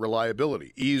 You get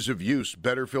reliability, ease of use,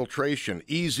 better filtration,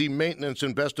 easy maintenance,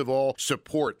 and best of all,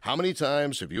 support. How many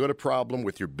times have you had a problem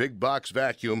with your big box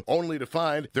vacuum only to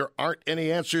find there aren't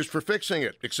any answers for fixing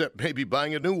it, except maybe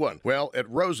buying a new one? Well, at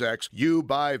Rosex, you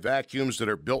buy vacuums that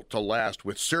are built to last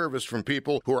with service from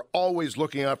people who are always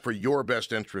looking out for your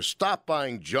best interests. Stop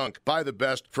buying junk. Buy the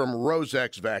best from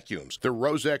Rosex Vacuums. The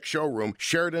Rosex showroom,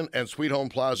 Sheridan and Sweet Home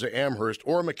Plaza, Amherst,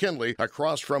 or McKinley,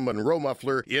 across from Monroe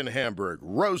Muffler in Hamburg.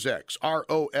 Rosex,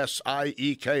 ROSIEK''S.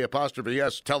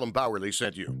 Tell them Bowerly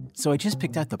sent you. So I just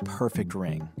picked out the perfect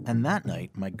ring, and that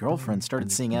night, my girlfriend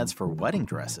started seeing ads for wedding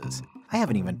dresses. I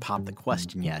haven't even popped the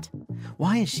question yet.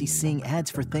 Why is she seeing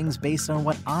ads for things based on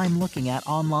what I'm looking at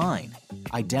online?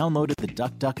 I downloaded the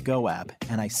DuckDuckGo app,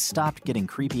 and I stopped getting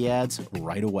creepy ads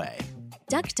right away.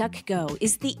 DuckDuckGo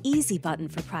is the easy button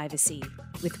for privacy.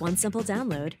 With one simple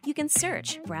download, you can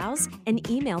search, browse, and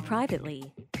email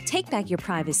privately. Take back your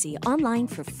privacy online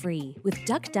for free with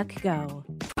DuckDuckGo.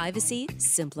 Privacy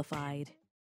simplified.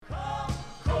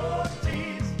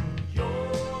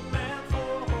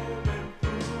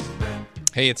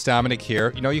 Hey, it's Domenic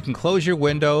here. You know, you can close your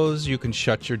windows, you can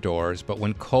shut your doors, but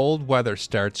when cold weather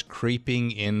starts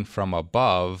creeping in from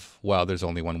above, well, there's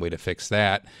only one way to fix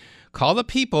that. Call the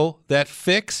people that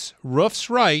fix roofs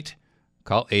right.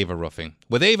 Call Ava Roofing.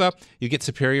 With Ava, you get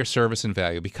superior service and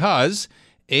value because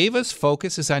Ava's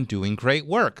focus is on doing great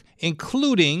work,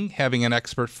 including having an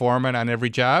expert foreman on every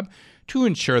job to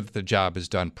ensure that the job is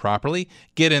done properly.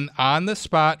 Get an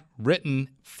on-the-spot, written,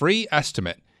 free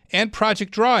estimate and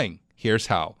project drawing. Here's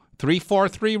how.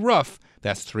 343-ROOF.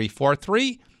 That's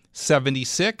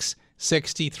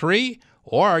 343-7663.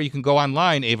 Or you can go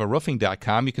online,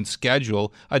 avaroofing.com. You can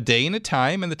schedule a day and a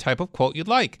time and the type of quote you'd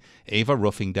like.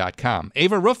 avaroofing.com.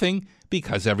 Ava Roofing,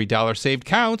 because every dollar saved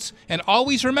counts. And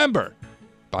always remember,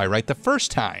 buy right the first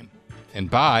time. And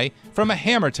buy from a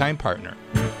Hammer Time partner.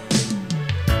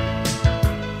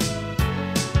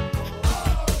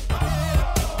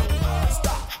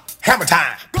 Hammer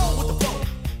time.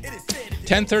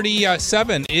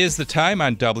 10:37 is the time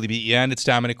on WBEN. It's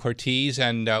Domenic Cortese,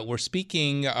 and we're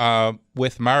speaking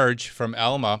with Marge from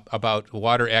Elma about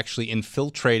water actually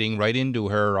infiltrating right into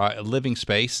her living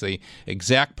space, the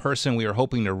exact person we are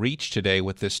hoping to reach today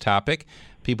with this topic,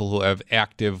 people who have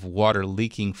active water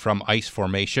leaking from ice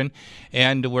formation.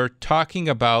 And we're talking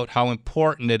about how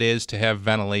important it is to have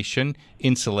ventilation,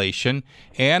 insulation,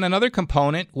 and another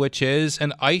component, which is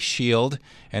an ice shield.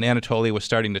 And Anatoly was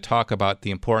starting to talk about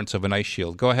the importance of an ice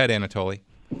shield. Go ahead, Anatoly.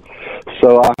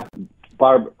 So,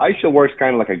 Barb, ice shield works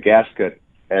kind of like a gasket.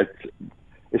 It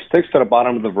sticks to the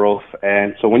bottom of the roof,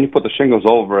 and so when you put the shingles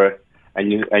over it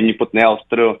and you put nails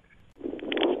through,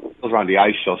 it goes around the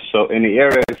ice shield. So in the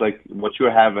areas like what you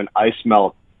have in ice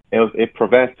melt, it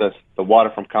prevents the water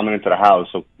from coming into the house.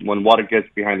 So when water gets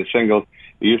behind the shingles,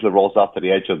 it usually rolls off to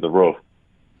the edge of the roof.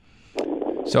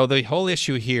 So the whole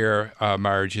issue here,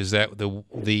 Marge, is that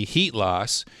the heat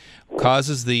loss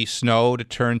causes the snow to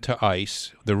turn to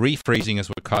ice. The refreezing is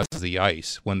what causes the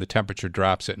ice when the temperature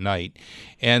drops at night.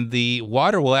 And the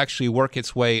water will actually work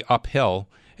its way uphill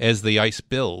as the ice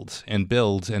builds and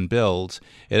builds and builds.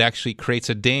 It actually creates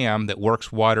a dam that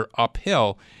works water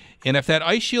uphill. And if that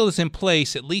ice shield is in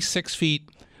place at least 6 feet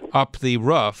up the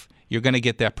roof, you're going to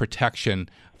get that protection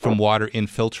from water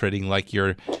infiltrating like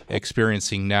you're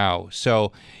experiencing now.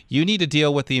 So you need to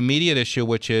deal with the immediate issue,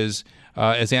 which is,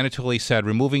 as Anatoly said,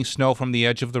 removing snow from the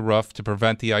edge of the roof to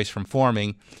prevent the ice from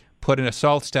forming, put an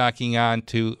assault stocking on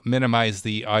to minimize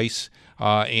the ice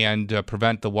and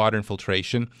prevent the water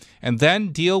infiltration, and then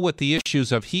deal with the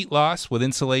issues of heat loss with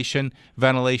insulation,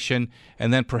 ventilation,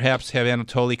 and then perhaps have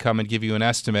Anatoly come and give you an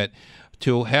estimate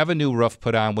to have a new roof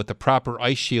put on with the proper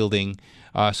ice shielding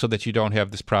so that you don't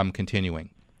have this problem continuing.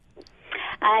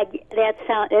 That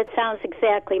sounds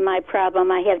exactly my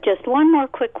problem. I have just one more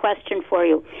quick question for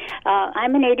you.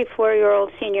 I'm an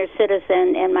 84-year-old senior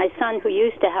citizen, and my son, who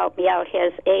used to help me out,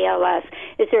 has ALS.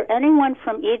 Is there anyone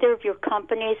from either of your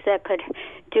companies that could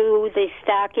do the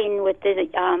stocking with the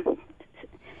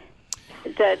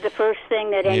first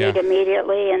thing that I need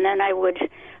immediately, and then I would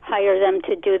hire them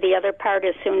to do the other part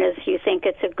as soon as you think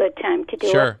it's a good time to do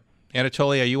it? Sure.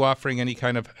 Anatoly, are you offering any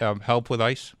kind of help with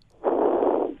ice?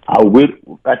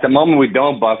 At the moment we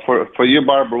don't, but for you,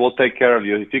 Barbara, we'll take care of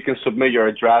you. If you can submit your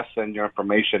address and your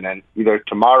information, and either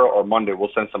tomorrow or Monday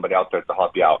we'll send somebody out there to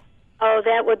help you out. Oh,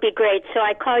 that would be great. So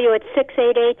I call you at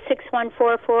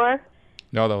 688-6144?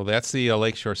 No, that's the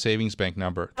Lakeshore Savings Bank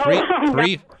number.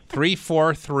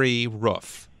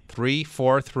 343-ROOF.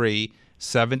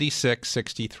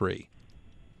 343-7663.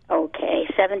 Okay,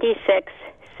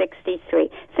 7663.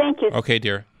 Thank you. Okay,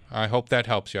 dear. I hope that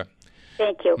helps you.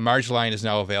 Thank you. Marge line is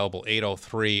now available,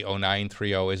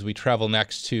 803-0930, as we travel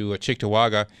next to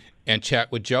Cheektowaga and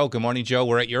chat with Joe. Good morning, Joe.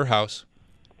 We're at your house.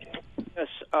 Yes.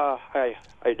 Hi,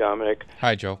 Dominic.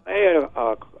 Hi, Joe. I had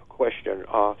a question.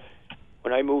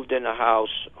 When I moved in the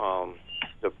house,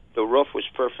 the roof was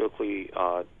perfectly,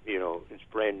 it's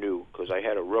brand new because I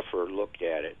had a roofer look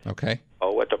at it. Okay.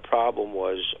 What the problem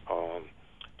was,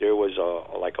 there was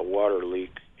a water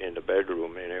leak in the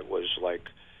bedroom, and it was like.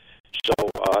 So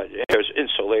there's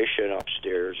insulation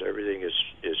upstairs. Everything is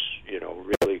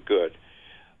really good.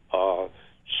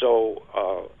 So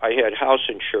I had house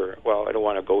insurance. Well, I don't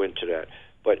want to go into that.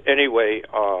 But anyway,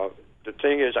 the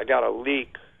thing is, I got a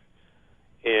leak,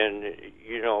 and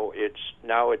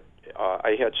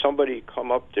I had somebody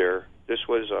come up there. This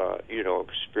was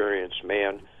experienced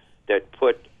man that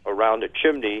put around the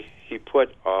chimney. He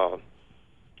put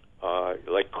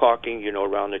like caulking,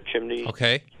 around the chimney.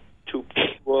 Okay. Two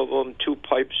of them, two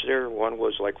pipes there. One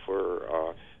was like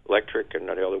for electric, and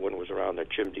the other one was around the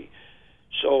chimney.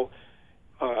 So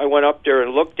I went up there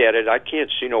and looked at it. I can't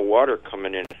see no water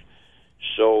coming in.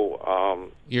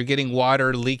 So you're getting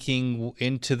water leaking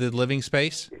into the living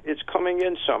space? It's coming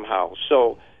in somehow.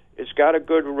 So it's got a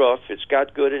good roof. It's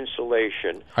got good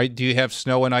insulation. Do you have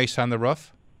snow and ice on the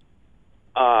roof?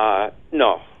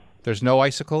 No. There's no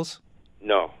icicles?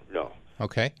 No.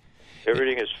 Okay.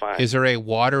 Everything is fine. Is there a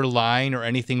water line or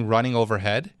anything running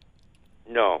overhead?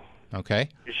 No. Okay.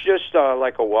 It's just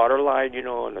like a water line,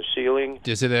 on the ceiling.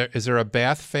 Is there a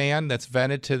bath fan that's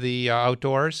vented to the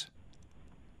outdoors?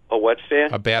 A what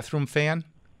fan? A bathroom fan?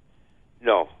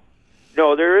 No,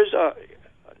 there is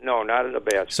no, not in the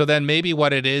bathroom. So then maybe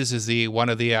what it is one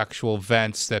of the actual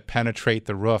vents that penetrate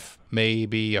the roof.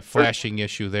 Maybe a flashing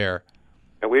issue there.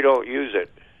 And we don't use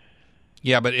it.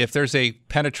 Yeah, but if there's a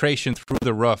penetration through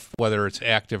the roof, whether it's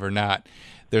active or not,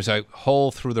 there's a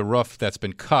hole through the roof that's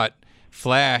been cut,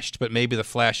 flashed, but maybe the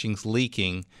flashing's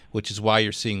leaking, which is why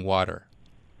you're seeing water.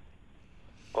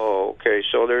 Oh, okay.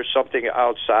 So there's something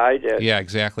outside. Yeah,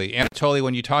 exactly. Anatoly,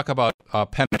 when you talk about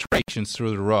penetrations through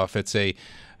the roof, it's a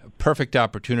perfect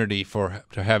opportunity for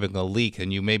having a leak,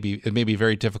 and it may be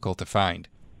very difficult to find.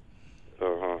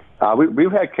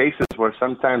 We've had cases where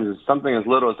sometimes it's something as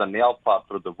little as a nail pop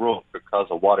through the roof because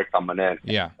of water coming in.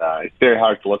 Yeah. It's very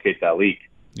hard to locate that leak.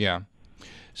 Yeah.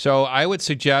 So I would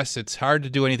suggest it's hard to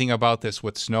do anything about this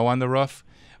with snow on the roof,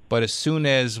 but as soon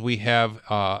as we have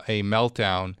a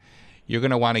meltdown, you're going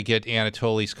to want to get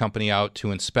Anatoly's company out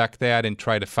to inspect that and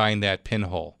try to find that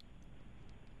pinhole.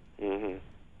 Mm-hmm.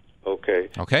 Okay.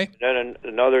 Okay. Then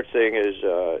another thing is...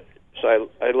 So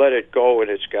I let it go, and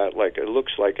it's got it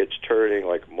looks like it's turning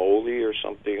like moldy or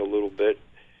something a little bit.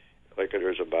 Like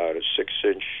there's about a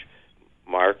 6-inch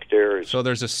mark there. So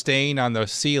there's a stain on the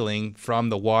ceiling from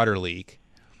the water leak.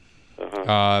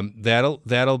 Uh-huh.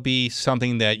 That'll be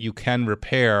something that you can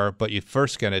repair, but you're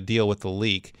first going to deal with the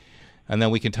leak, and then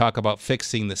we can talk about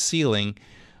fixing the ceiling.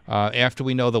 After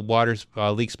we know the water's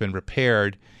leak's been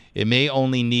repaired, it may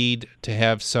only need to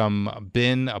have some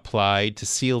bin applied to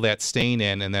seal that stain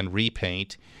in and then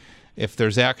repaint. If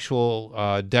there's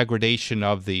actual degradation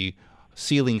of the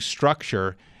ceiling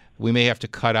structure, we may have to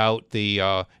cut out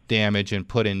the damage and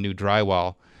put in new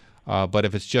drywall. But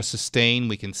if it's just a stain,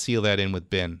 we can seal that in with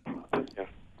bin. Yeah.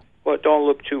 Well, it don't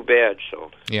look too bad,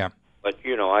 so. Yeah. But,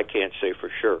 I can't say for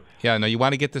sure. Yeah, no, you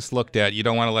want to get this looked at. You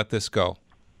don't want to let this go.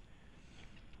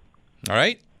 All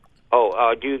right?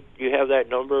 Oh, do you have that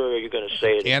number, or are you going to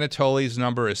say it? Anatoly's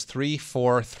number is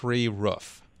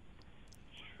 343-ROOF.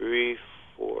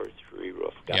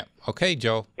 343-ROOF. Yeah. Okay,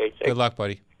 Joe. Okay, good luck,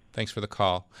 buddy. Thanks for the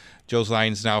call. Joe's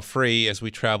line is now free as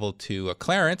we travel to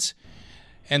Clarence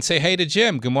and say hey to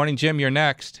Jim. Good morning, Jim. You're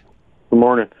next. Good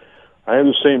morning. I have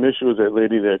the same issue as that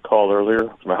lady that called earlier.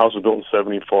 My house was built in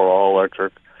 '74, all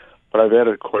electric, but I've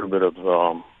added quite a bit of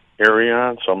area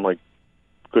on, so I'm like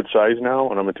good size now,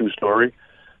 and I'm a 2-story,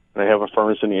 and I have a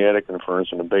furnace in the attic and a furnace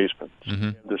in the basement. Mm-hmm. I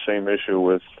have the same issue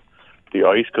with the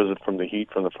ice because it's from the heat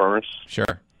from the furnace.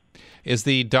 Sure. Is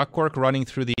the ductwork running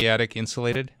through the attic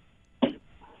insulated?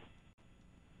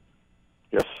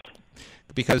 Yes.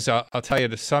 Because I'll tell you,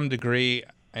 to some degree,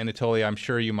 Anatoly, I'm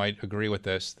sure you might agree with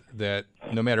this, that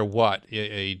no matter what,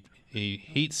 a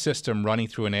heat system running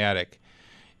through an attic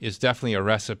is definitely a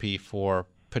recipe for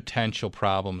potential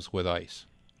problems with ice.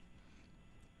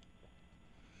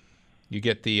 You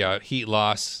get the heat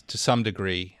loss to some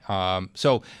degree.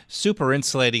 So super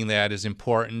insulating that is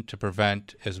important to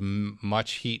prevent as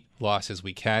much heat loss as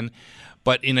we can.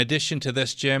 But in addition to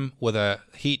this, Jim, with a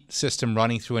heat system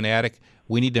running through an attic,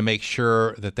 we need to make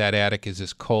sure that that attic is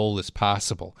as cold as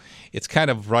possible. It's kind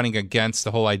of running against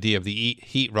the whole idea of the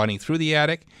heat running through the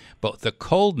attic, but the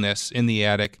coldness in the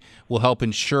attic will help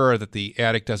ensure that the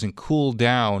attic doesn't cool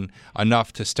down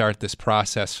enough to start this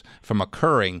process from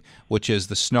occurring, which is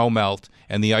the snow melt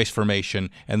and the ice formation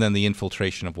and then the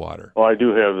infiltration of water. Well, I do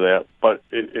have that, but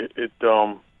it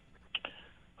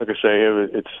like I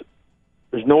say,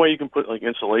 there's no way you can put like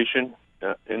insulation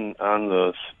on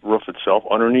the roof itself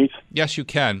underneath. Yes, you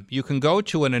can. You can go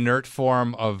to an inert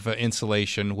form of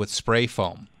insulation with spray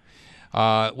foam,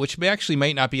 which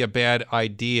might not be a bad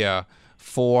idea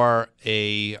for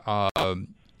a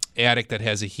attic that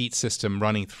has a heat system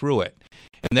running through it.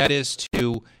 And that is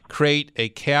to create a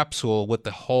capsule with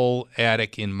the whole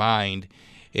attic in mind,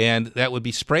 and that would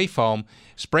be spray foam.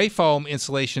 Spray foam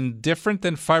insulation, different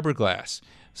than fiberglass.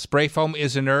 Spray foam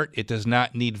is inert. It does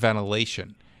not need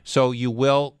ventilation. So you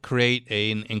will create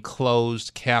an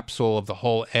enclosed capsule of the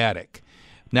whole attic.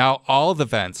 Now, all the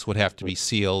vents would have to be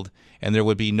sealed, and there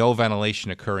would be no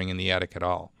ventilation occurring in the attic at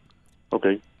all.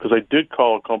 Okay, because I did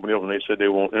call a company up, and they said they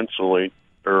won't insulate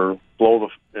or blow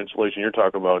the insulation you're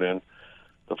talking about in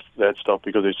that stuff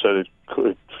because they said it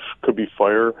could be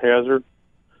fire hazard.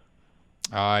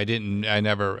 I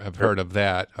never have heard of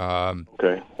that.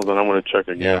 Okay, well then I'm going to check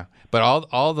again. Yeah, but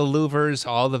all the louvers,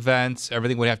 all the vents,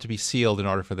 everything would have to be sealed in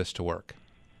order for this to work.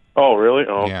 Oh, really?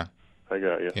 Oh, yeah. I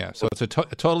got you. Yeah, so it's a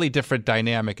totally different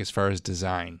dynamic as far as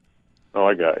design. Oh,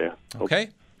 I got you. Okay.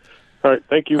 All right,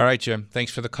 thank you. All right, Jim.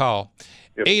 Thanks for the call.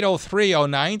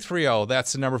 803-0930.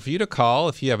 That's the number for you to call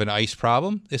if you have an ice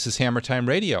problem. This is Hammer Time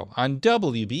Radio on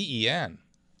WBEN.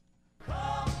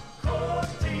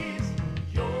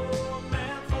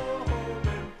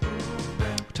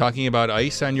 Talking about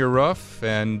ice on your roof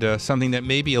and something that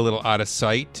may be a little out of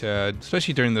sight,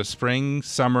 especially during the spring,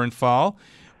 summer, and fall,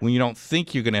 when you don't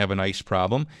think you're going to have an ice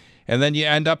problem, and then you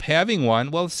end up having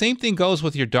one. Well, the same thing goes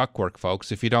with your ductwork,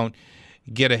 folks. If you don't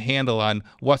get a handle on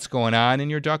what's going on in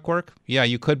your ductwork, yeah,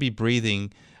 you could be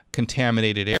breathing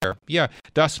contaminated air. Yeah,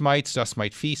 dust mites, dust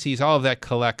mite feces, all of that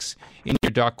collects in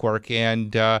your ductwork,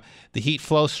 and the heat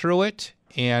flows through it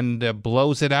and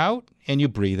blows it out, and you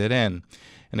breathe it in.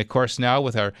 And, of course, now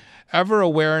with our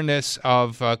ever-awareness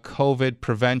of COVID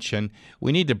prevention,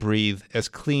 we need to breathe as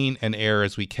clean an air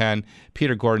as we can.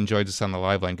 Peter Gordon joins us on the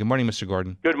live line. Good morning, Mr.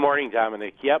 Gordon. Good morning,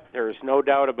 Dominic. Yep, there's no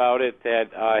doubt about it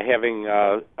that having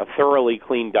a thoroughly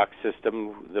clean duct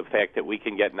system, the fact that we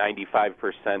can get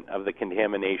 95% of the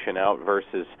contamination out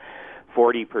versus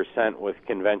 40% with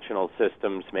conventional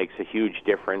systems makes a huge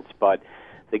difference. But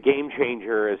the game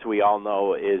changer, as we all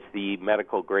know, is the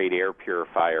medical-grade air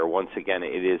purifier. Once again,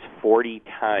 it is 40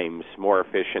 times more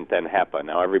efficient than HEPA.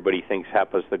 Now, everybody thinks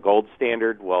HEPA is the gold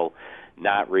standard. Well,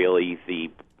 not really. The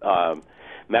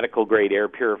medical-grade air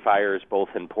purifier is both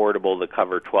in portable to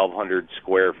cover 1,200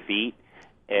 square feet,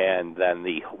 and then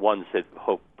the ones that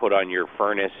put on your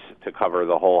furnace to cover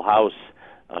the whole house.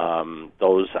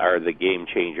 Those are the game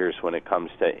changers when it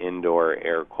comes to indoor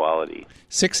air quality.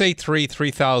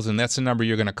 683-3000, that's the number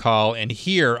you're going to call. And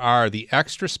here are the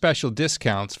extra special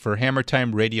discounts for Hammer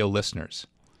Time Radio listeners.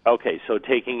 Okay, so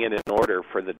taking it in order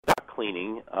for the duct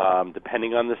cleaning,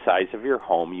 depending on the size of your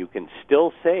home, you can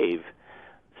still save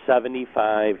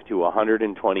 $75 to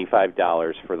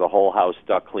 $125 for the whole house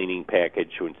duct cleaning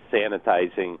package with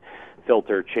sanitizing,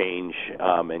 filter change,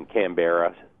 and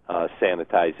Canberra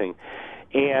sanitizing.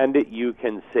 And you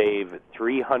can save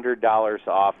 $300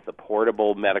 off the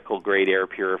portable medical-grade air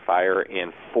purifier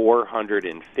and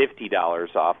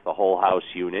 $450 off the whole house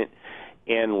unit.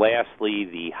 And lastly,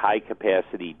 the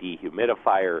high-capacity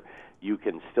dehumidifier, you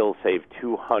can still save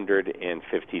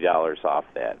 $250 off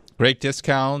that. Great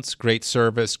discounts, great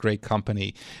service, great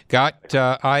company. Got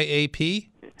IAP?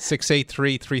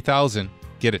 683-3000.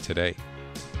 Get it today.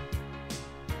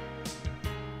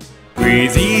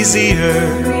 Breathe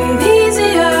easier. Breathe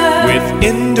easier. With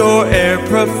indoor air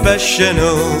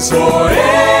professionals. For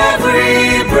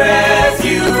every breath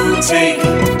you take.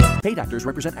 Paid actors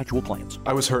represent actual plans.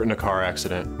 I was hurt in a car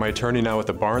accident. My attorney now with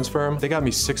the Barnes firm, they got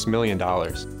me $6 million.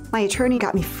 My attorney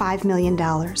got me $5 million.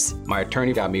 My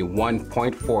attorney got me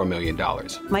 $1.4 million.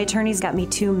 My attorney's got me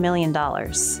 $2 million.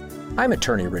 I'm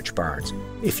attorney Rich Barnes.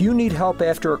 If you need help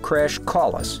after a crash,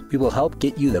 call us. We will help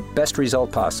get you the best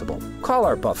result possible. Call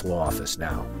our Buffalo office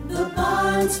now. The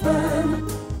Barnes Firm.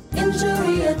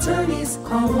 Injury attorneys.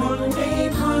 Call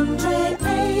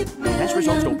 1-800-8-million. Past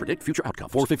results don't predict future outcome.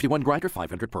 451 Grinder,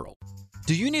 500 Pearl.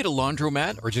 Do you need a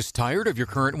laundromat or just tired of your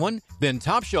current one? Then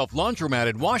Top Shelf Laundromat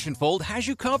in Wash and Fold has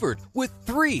you covered with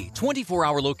 3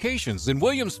 24-hour locations in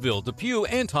Williamsville, Depew,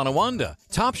 and Tonawanda.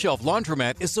 Top Shelf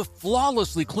Laundromat is a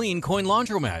flawlessly clean coin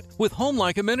laundromat with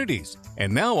home-like amenities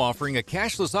and now offering a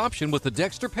cashless option with the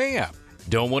Dexter Pay app.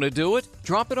 Don't want to do it?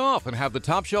 Drop it off and have the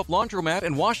Top Shelf Laundromat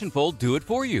and Wash and Fold do it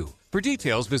for you. For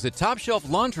details, visit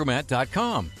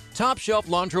TopShelfLaundromat.com. Top Shelf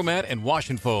Laundromat and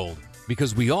Wash and Fold.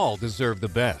 Because we all deserve the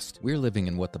best. We're living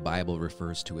in what the Bible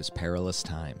refers to as perilous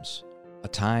times. A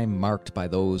time marked by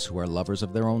those who are lovers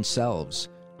of their own selves,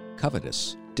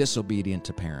 covetous, disobedient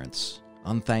to parents,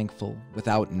 unthankful,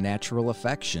 without natural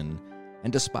affection,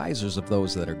 and despisers of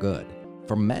those that are good.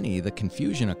 For many, the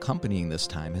confusion accompanying this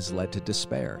time has led to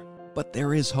despair. But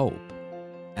there is hope,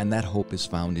 and that hope is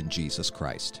found in Jesus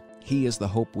Christ. He is the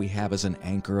hope we have as an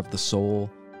anchor of the soul,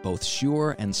 both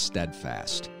sure and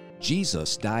steadfast.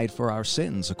 Jesus died for our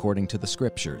sins according to the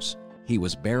Scriptures. He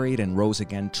was buried and rose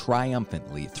again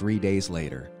triumphantly 3 days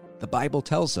later. The Bible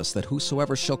tells us that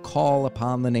whosoever shall call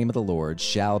upon the name of the Lord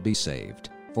shall be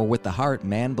saved. For with the heart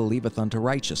man believeth unto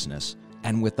righteousness,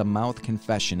 and with the mouth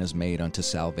confession is made unto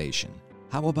salvation.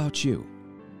 How about you?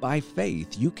 By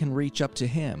faith you can reach up to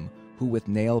him who with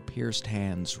nail-pierced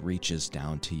hands reaches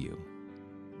down to you.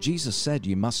 Jesus said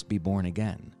you must be born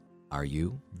again. Are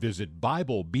you? Visit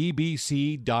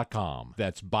BibleBBC.com.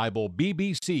 That's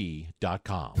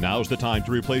BibleBBC.com. Now's the time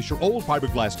to replace your old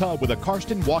fiberglass tub with a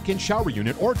Karsten walk-in shower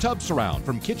unit or tub surround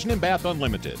from Kitchen and Bath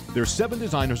Unlimited. Their 7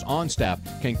 designers on staff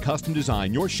can custom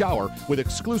design your shower with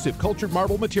exclusive cultured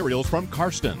marble materials from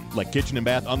Karsten. Let Kitchen and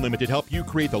Bath Unlimited help you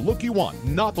create the look you want,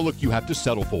 not the look you have to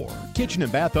settle for. Kitchen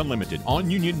and Bath Unlimited on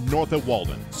Union north of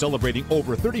Walden, celebrating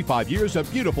over 35 years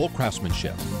of beautiful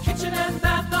craftsmanship. Kitchen and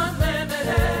Bath Unlimited.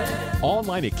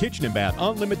 Online at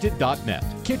kitchenandbathunlimited.net.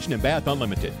 Kitchen and Bath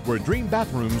Unlimited, where dream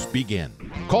bathrooms begin.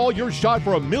 Call your shot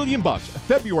for $1 million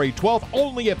February 12th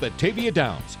only at Batavia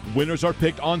Downs. Winners are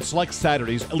picked on select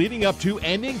Saturdays leading up to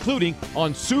and including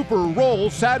on Super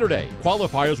Roll Saturday.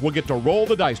 Qualifiers will get to roll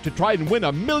the dice to try and win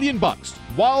 $1 million.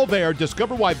 While there,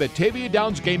 discover why Batavia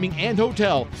Downs Gaming and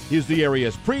Hotel is the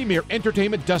area's premier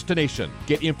entertainment destination.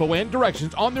 Get info and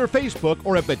directions on their Facebook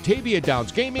or at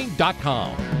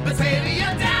BataviaDownsGaming.com.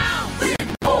 Batavia Downs!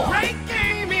 Great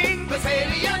gaming!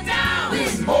 Batavia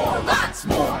Downs! Win more, lots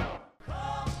more!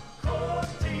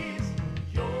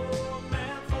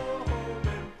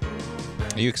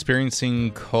 Are you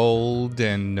experiencing cold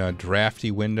and drafty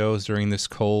windows during this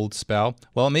cold spell?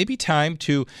 Well, it may be time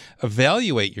to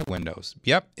evaluate your windows.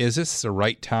 Yep, is this the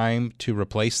right time to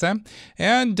replace them?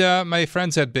 And my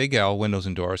friends at Big L Windows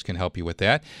and Doors can help you with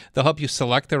that. They'll help you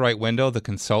select the right window. They'll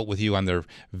consult with you on their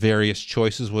various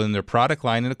choices within their product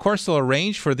line. And of course, they'll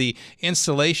arrange for the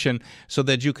installation so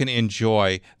that you can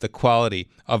enjoy the quality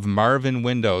of Marvin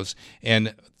windows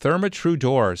and Therma-Tru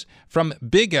doors from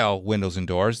Big L Windows and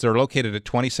Doors. They're located at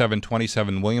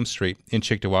 2727 William Street in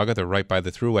Cheektowaga. They're right by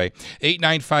the Thruway.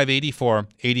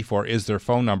 895-8484 is their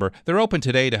phone number. They're open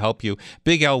today to help you.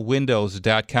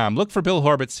 BigLWindows.com. Look for Bill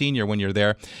Horbert Sr. when you're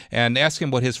there and ask him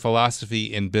what his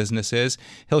philosophy in business is.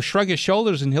 He'll shrug his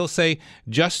shoulders and he'll say,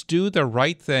 just do the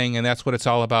right thing, and that's what it's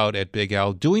all about at Big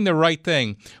L. Doing the right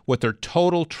thing with their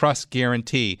total trust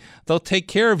guarantee. They'll take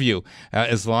care of you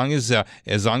as long as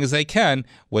they can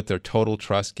with their total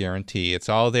trust guarantee. It's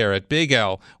all there at Big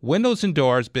L Windows and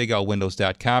Doors,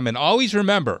 BigLWindows.com. And always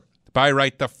remember, buy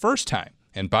right the first time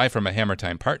and buy from a Hammer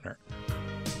Time partner.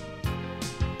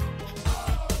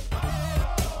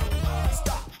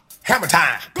 Hammer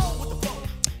Time!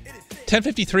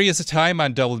 10:53 is the time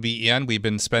on WBEN. We've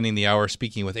been spending the hour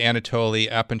speaking with Anatoly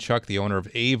Apanchuk, the owner of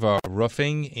Ava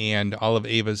Roofing, and all of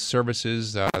Ava's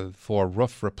services for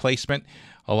roof replacement,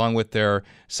 along with their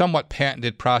somewhat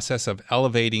patented process of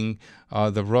elevating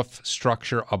the roof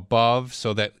structure above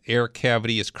so that air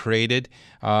cavity is created.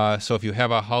 So if you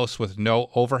have a house with no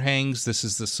overhangs, this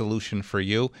is the solution for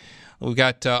you. We've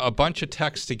got a bunch of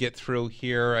texts to get through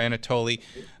here, Anatoly.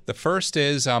 The first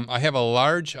is, I have a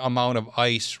large amount of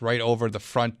ice right over the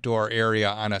front door area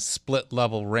on a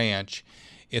split-level ranch.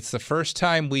 It's the first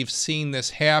time we've seen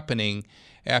this happening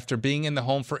after being in the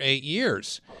home for 8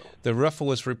 years. The roof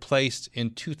was replaced in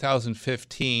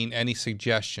 2015. Any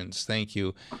suggestions? Thank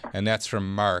you. And that's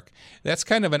from Mark. That's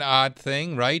kind of an odd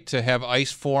thing, right, to have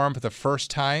ice form for the first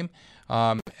time.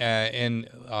 In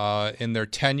their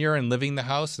tenure and living the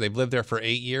house. They've lived there for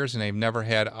 8 years and they've never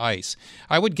had ice.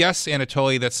 I would guess,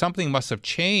 Anatoly, that something must have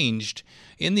changed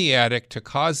in the attic to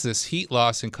cause this heat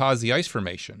loss and cause the ice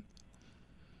formation.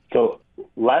 So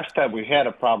last time we had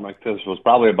a problem like this was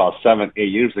probably about 7-8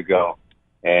 years ago.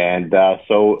 And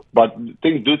but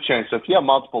things do change. So if you have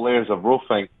multiple layers of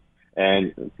roofing,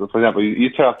 and for example, you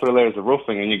tear off 3 layers of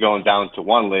roofing and you're going down to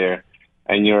 1 layer,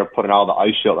 and you're putting all the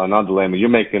ice shield on another layer, you're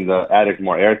making the attic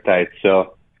more airtight.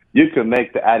 So you could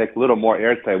make the attic a little more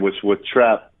airtight, which would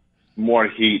trap more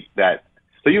heat.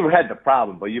 So you had the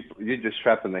problem, but you're just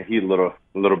trapping the heat a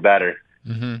little better.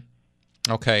 Mm-hmm.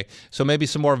 Okay, so maybe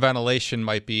some more ventilation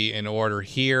might be in order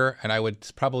here, and I would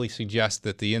probably suggest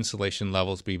that the insulation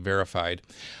levels be verified.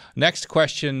 Next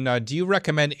question, do you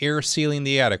recommend air sealing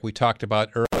the attic? We talked about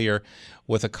earlier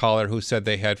with a caller who said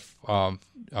they had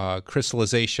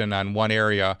crystallization on one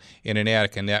area in an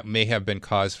attic, and that may have been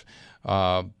caused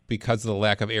because of the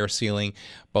lack of air sealing,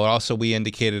 but also we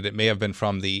indicated it may have been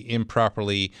from the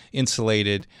improperly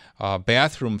insulated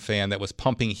bathroom fan that was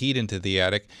pumping heat into the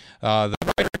attic. The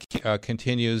writer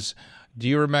continues, do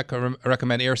you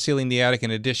recommend air sealing the attic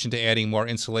in addition to adding more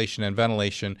insulation and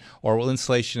ventilation, or will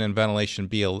insulation and ventilation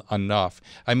be enough?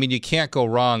 I mean, you can't go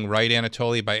wrong, right,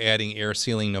 Anatoly, by adding air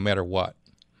sealing no matter what.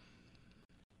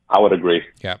 I would agree.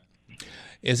 Yeah.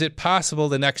 Is it possible,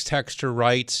 the next texter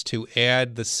writes, to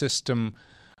add the system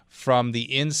from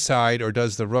the inside, or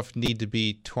does the roof need to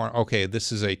be torn? Okay,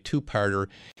 this is a two-parter.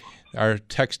 Our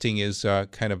texting is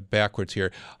kind of backwards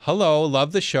here. Hello,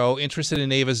 love the show. Interested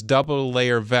in Ava's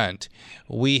double-layer vent.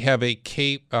 We have a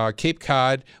Cape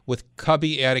Cod with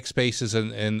cubby attic spaces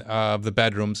in the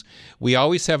bedrooms. We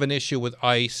always have an issue with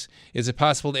ice. Is it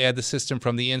possible to add the system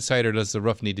from the inside, or does the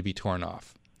roof need to be torn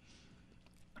off?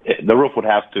 The roof would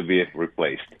have to be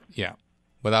replaced. Yeah,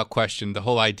 without question. The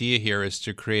whole idea here is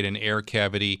to create an air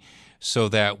cavity so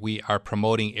that we are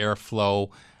promoting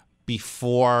airflow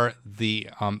before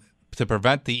to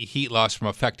prevent the heat loss from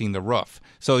affecting the roof.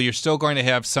 So you're still going to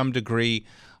have some degree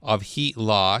of heat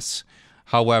loss.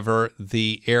 However,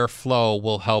 the airflow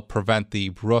will help prevent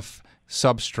the roof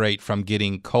substrate from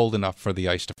getting cold enough for the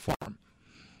ice to form.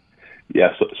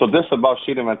 Yeah, so this about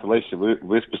sheeting ventilation,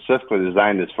 we specifically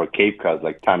designed this for Cape Cod,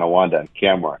 like Tonawanda and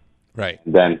Canmore. Right.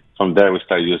 Then from there, we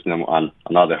started using them on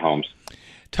other homes.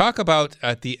 Talk about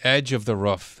at the edge of the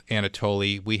roof,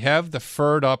 Anatoly. We have the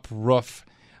furred-up roof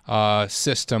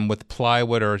system with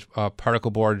plywood or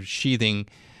particle board sheathing.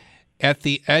 At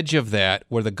the edge of that,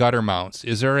 where the gutter mounts,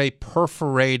 is there a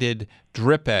perforated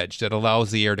drip edge that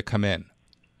allows the air to come in?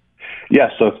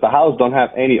 Yeah, so if the house don't have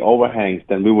any overhangs,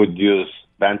 then we would use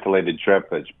ventilated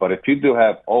drippage. But if you do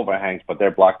have overhangs, but they're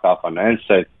blocked off on the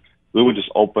inside, we would just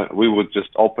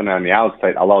open on the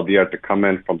outside, allow the air to come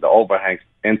in from the overhangs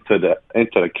into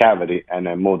the cavity, and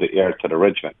then move the air to the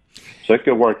ridge vent. So it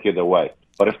could work either way.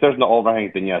 But if there's no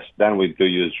overhangs, then yes, then we do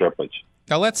use drippage.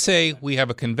 Now let's say we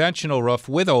have a conventional roof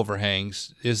with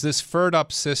overhangs. Is this furred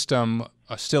up system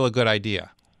still a good idea?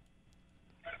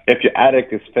 If your attic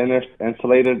is finished,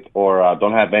 insulated, or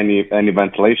don't have any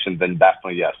ventilation, then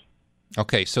definitely yes.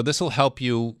 Okay, so this will help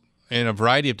you in a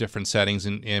variety of different settings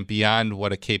and beyond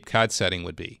what a Cape Cod setting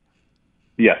would be.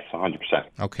 Yes, 100%.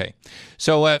 Okay.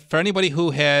 So for anybody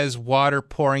who has water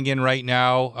pouring in right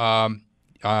now,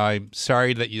 I'm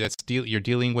sorry that you're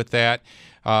dealing with that.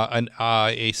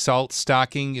 A salt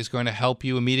stocking is going to help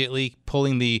you immediately.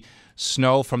 Pulling the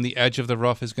snow from the edge of the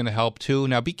roof is going to help too.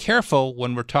 Now be careful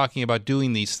when we're talking about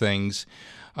doing these things.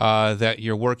 That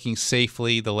you're working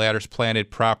safely, the ladder's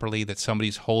planted properly, that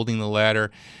somebody's holding the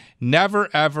ladder. Never,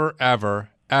 ever, ever,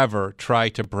 ever try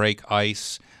to break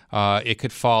ice. It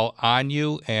could fall on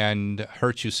you and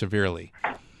hurt you severely.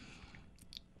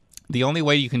 The only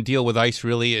way you can deal with ice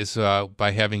really is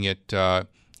by having it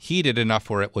heated enough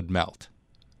where it would melt.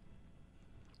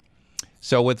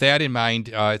 So with that in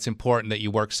mind, it's important that you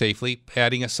work safely.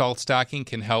 Adding a salt stocking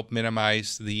can help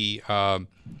minimize the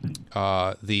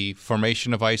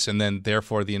formation of ice and then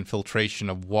therefore the infiltration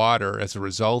of water as a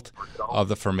result of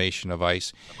the formation of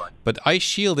ice. But ice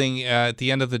shielding, at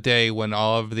the end of the day, when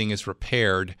everything is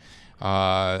repaired,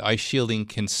 ice shielding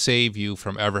can save you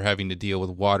from ever having to deal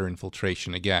with water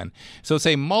infiltration again. So it's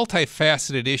a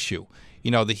multifaceted issue.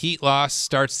 The heat loss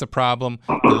starts the problem.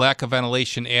 The lack of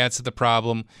ventilation adds to the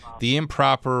problem. The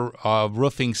improper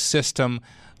roofing system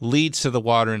leads to the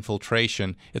water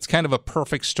infiltration. It's kind of a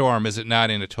perfect storm, is it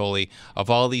not, Anatoly, of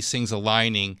all these things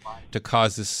aligning to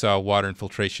cause this water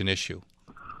infiltration issue?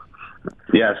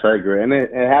 Yes, I agree. And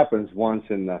it happens once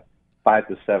in 5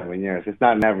 to 7 years. It's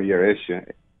not an every year issue,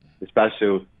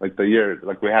 especially like the year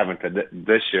like we're having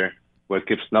this year where it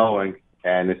keeps snowing.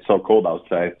 And it's so cold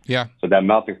outside. Yeah. So that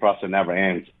melting process never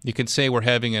ends. You can say we're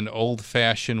having an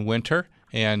old-fashioned winter,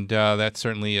 and that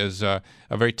certainly is a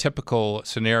very typical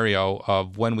scenario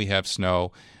of when we have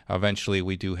snow. Eventually,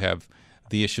 we do have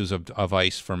the issues of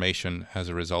ice formation as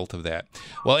a result of that.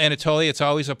 Well, Anatoly, it's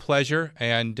always a pleasure,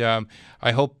 and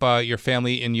I hope your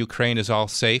family in Ukraine is all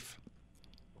safe.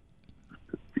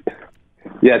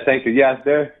 Yeah, thank you. Yes,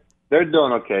 they're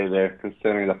doing okay there,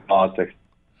 considering the politics.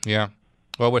 Yeah.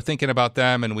 Well, we're thinking about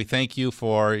them, and we thank you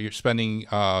for your spending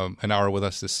an hour with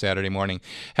us this Saturday morning.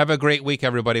 Have a great week,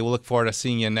 everybody. We'll look forward to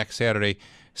seeing you next Saturday.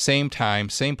 Same time,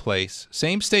 same place,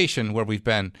 same station where we've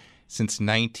been since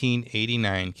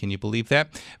 1989. Can you believe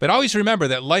that? But always remember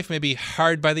that life may be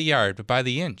hard by the yard, but by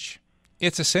the inch,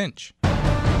 it's a cinch.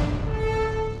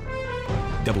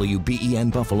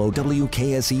 WBEN Buffalo,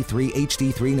 WKSE3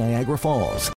 HD3 Niagara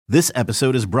Falls. This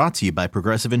episode is brought to you by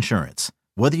Progressive Insurance.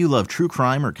 Whether you love true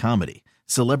crime or comedy,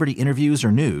 celebrity interviews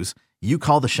or news, you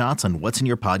call the shots on what's in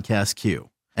your podcast queue.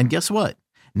 And guess what?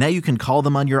 Now you can call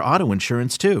them on your auto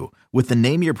insurance too with the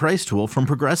Name Your Price tool from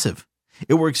Progressive.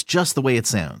 It works just the way it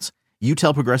sounds. You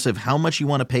tell Progressive how much you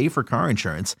want to pay for car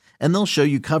insurance, and they'll show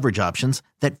you coverage options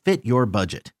that fit your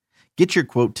budget. Get your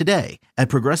quote today at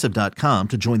Progressive.com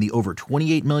to join the over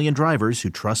 28 million drivers who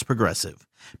trust Progressive.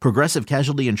 Progressive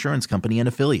Casualty Insurance Company and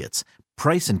Affiliates.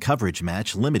 Price and coverage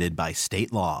match limited by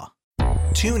state law.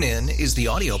 TuneIn is the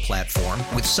audio platform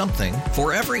with something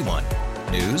for everyone.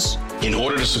 News. In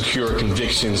order to secure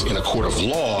convictions in a court of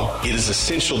law, it is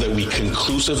essential that we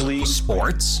conclusively.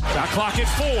 Sports. Got clock at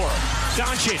 4.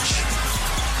 Doncic.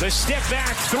 The step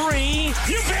back 3.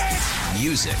 You bet.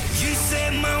 Music. You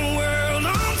set my world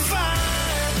on fire.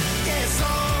 Yes,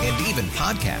 and even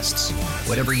podcasts.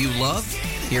 Whatever you love,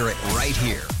 hear it right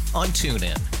here on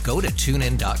TuneIn. Go to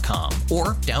TuneIn.com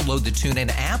or download the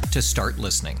TuneIn app to start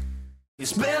listening.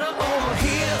 It's better over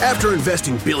here. After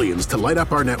investing billions to light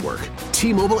up our network,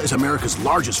 T-Mobile is America's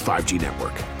largest 5G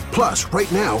network. Plus,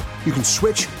 right now, you can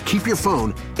switch, keep your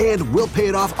phone, and we'll pay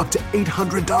it off up to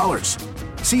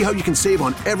 $800. See how you can save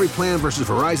on every plan versus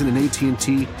Verizon and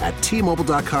AT&T at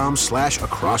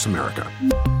T-Mobile.com/across America.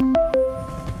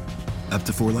 Up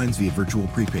to 4 lines via virtual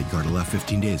prepaid card. Allow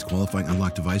 15 days. Qualifying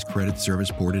unlocked device credit service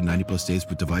ported 90+ days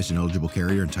with device and eligible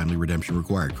carrier and timely redemption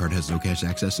required. Card has no cash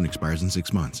access and expires in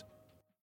 6 months.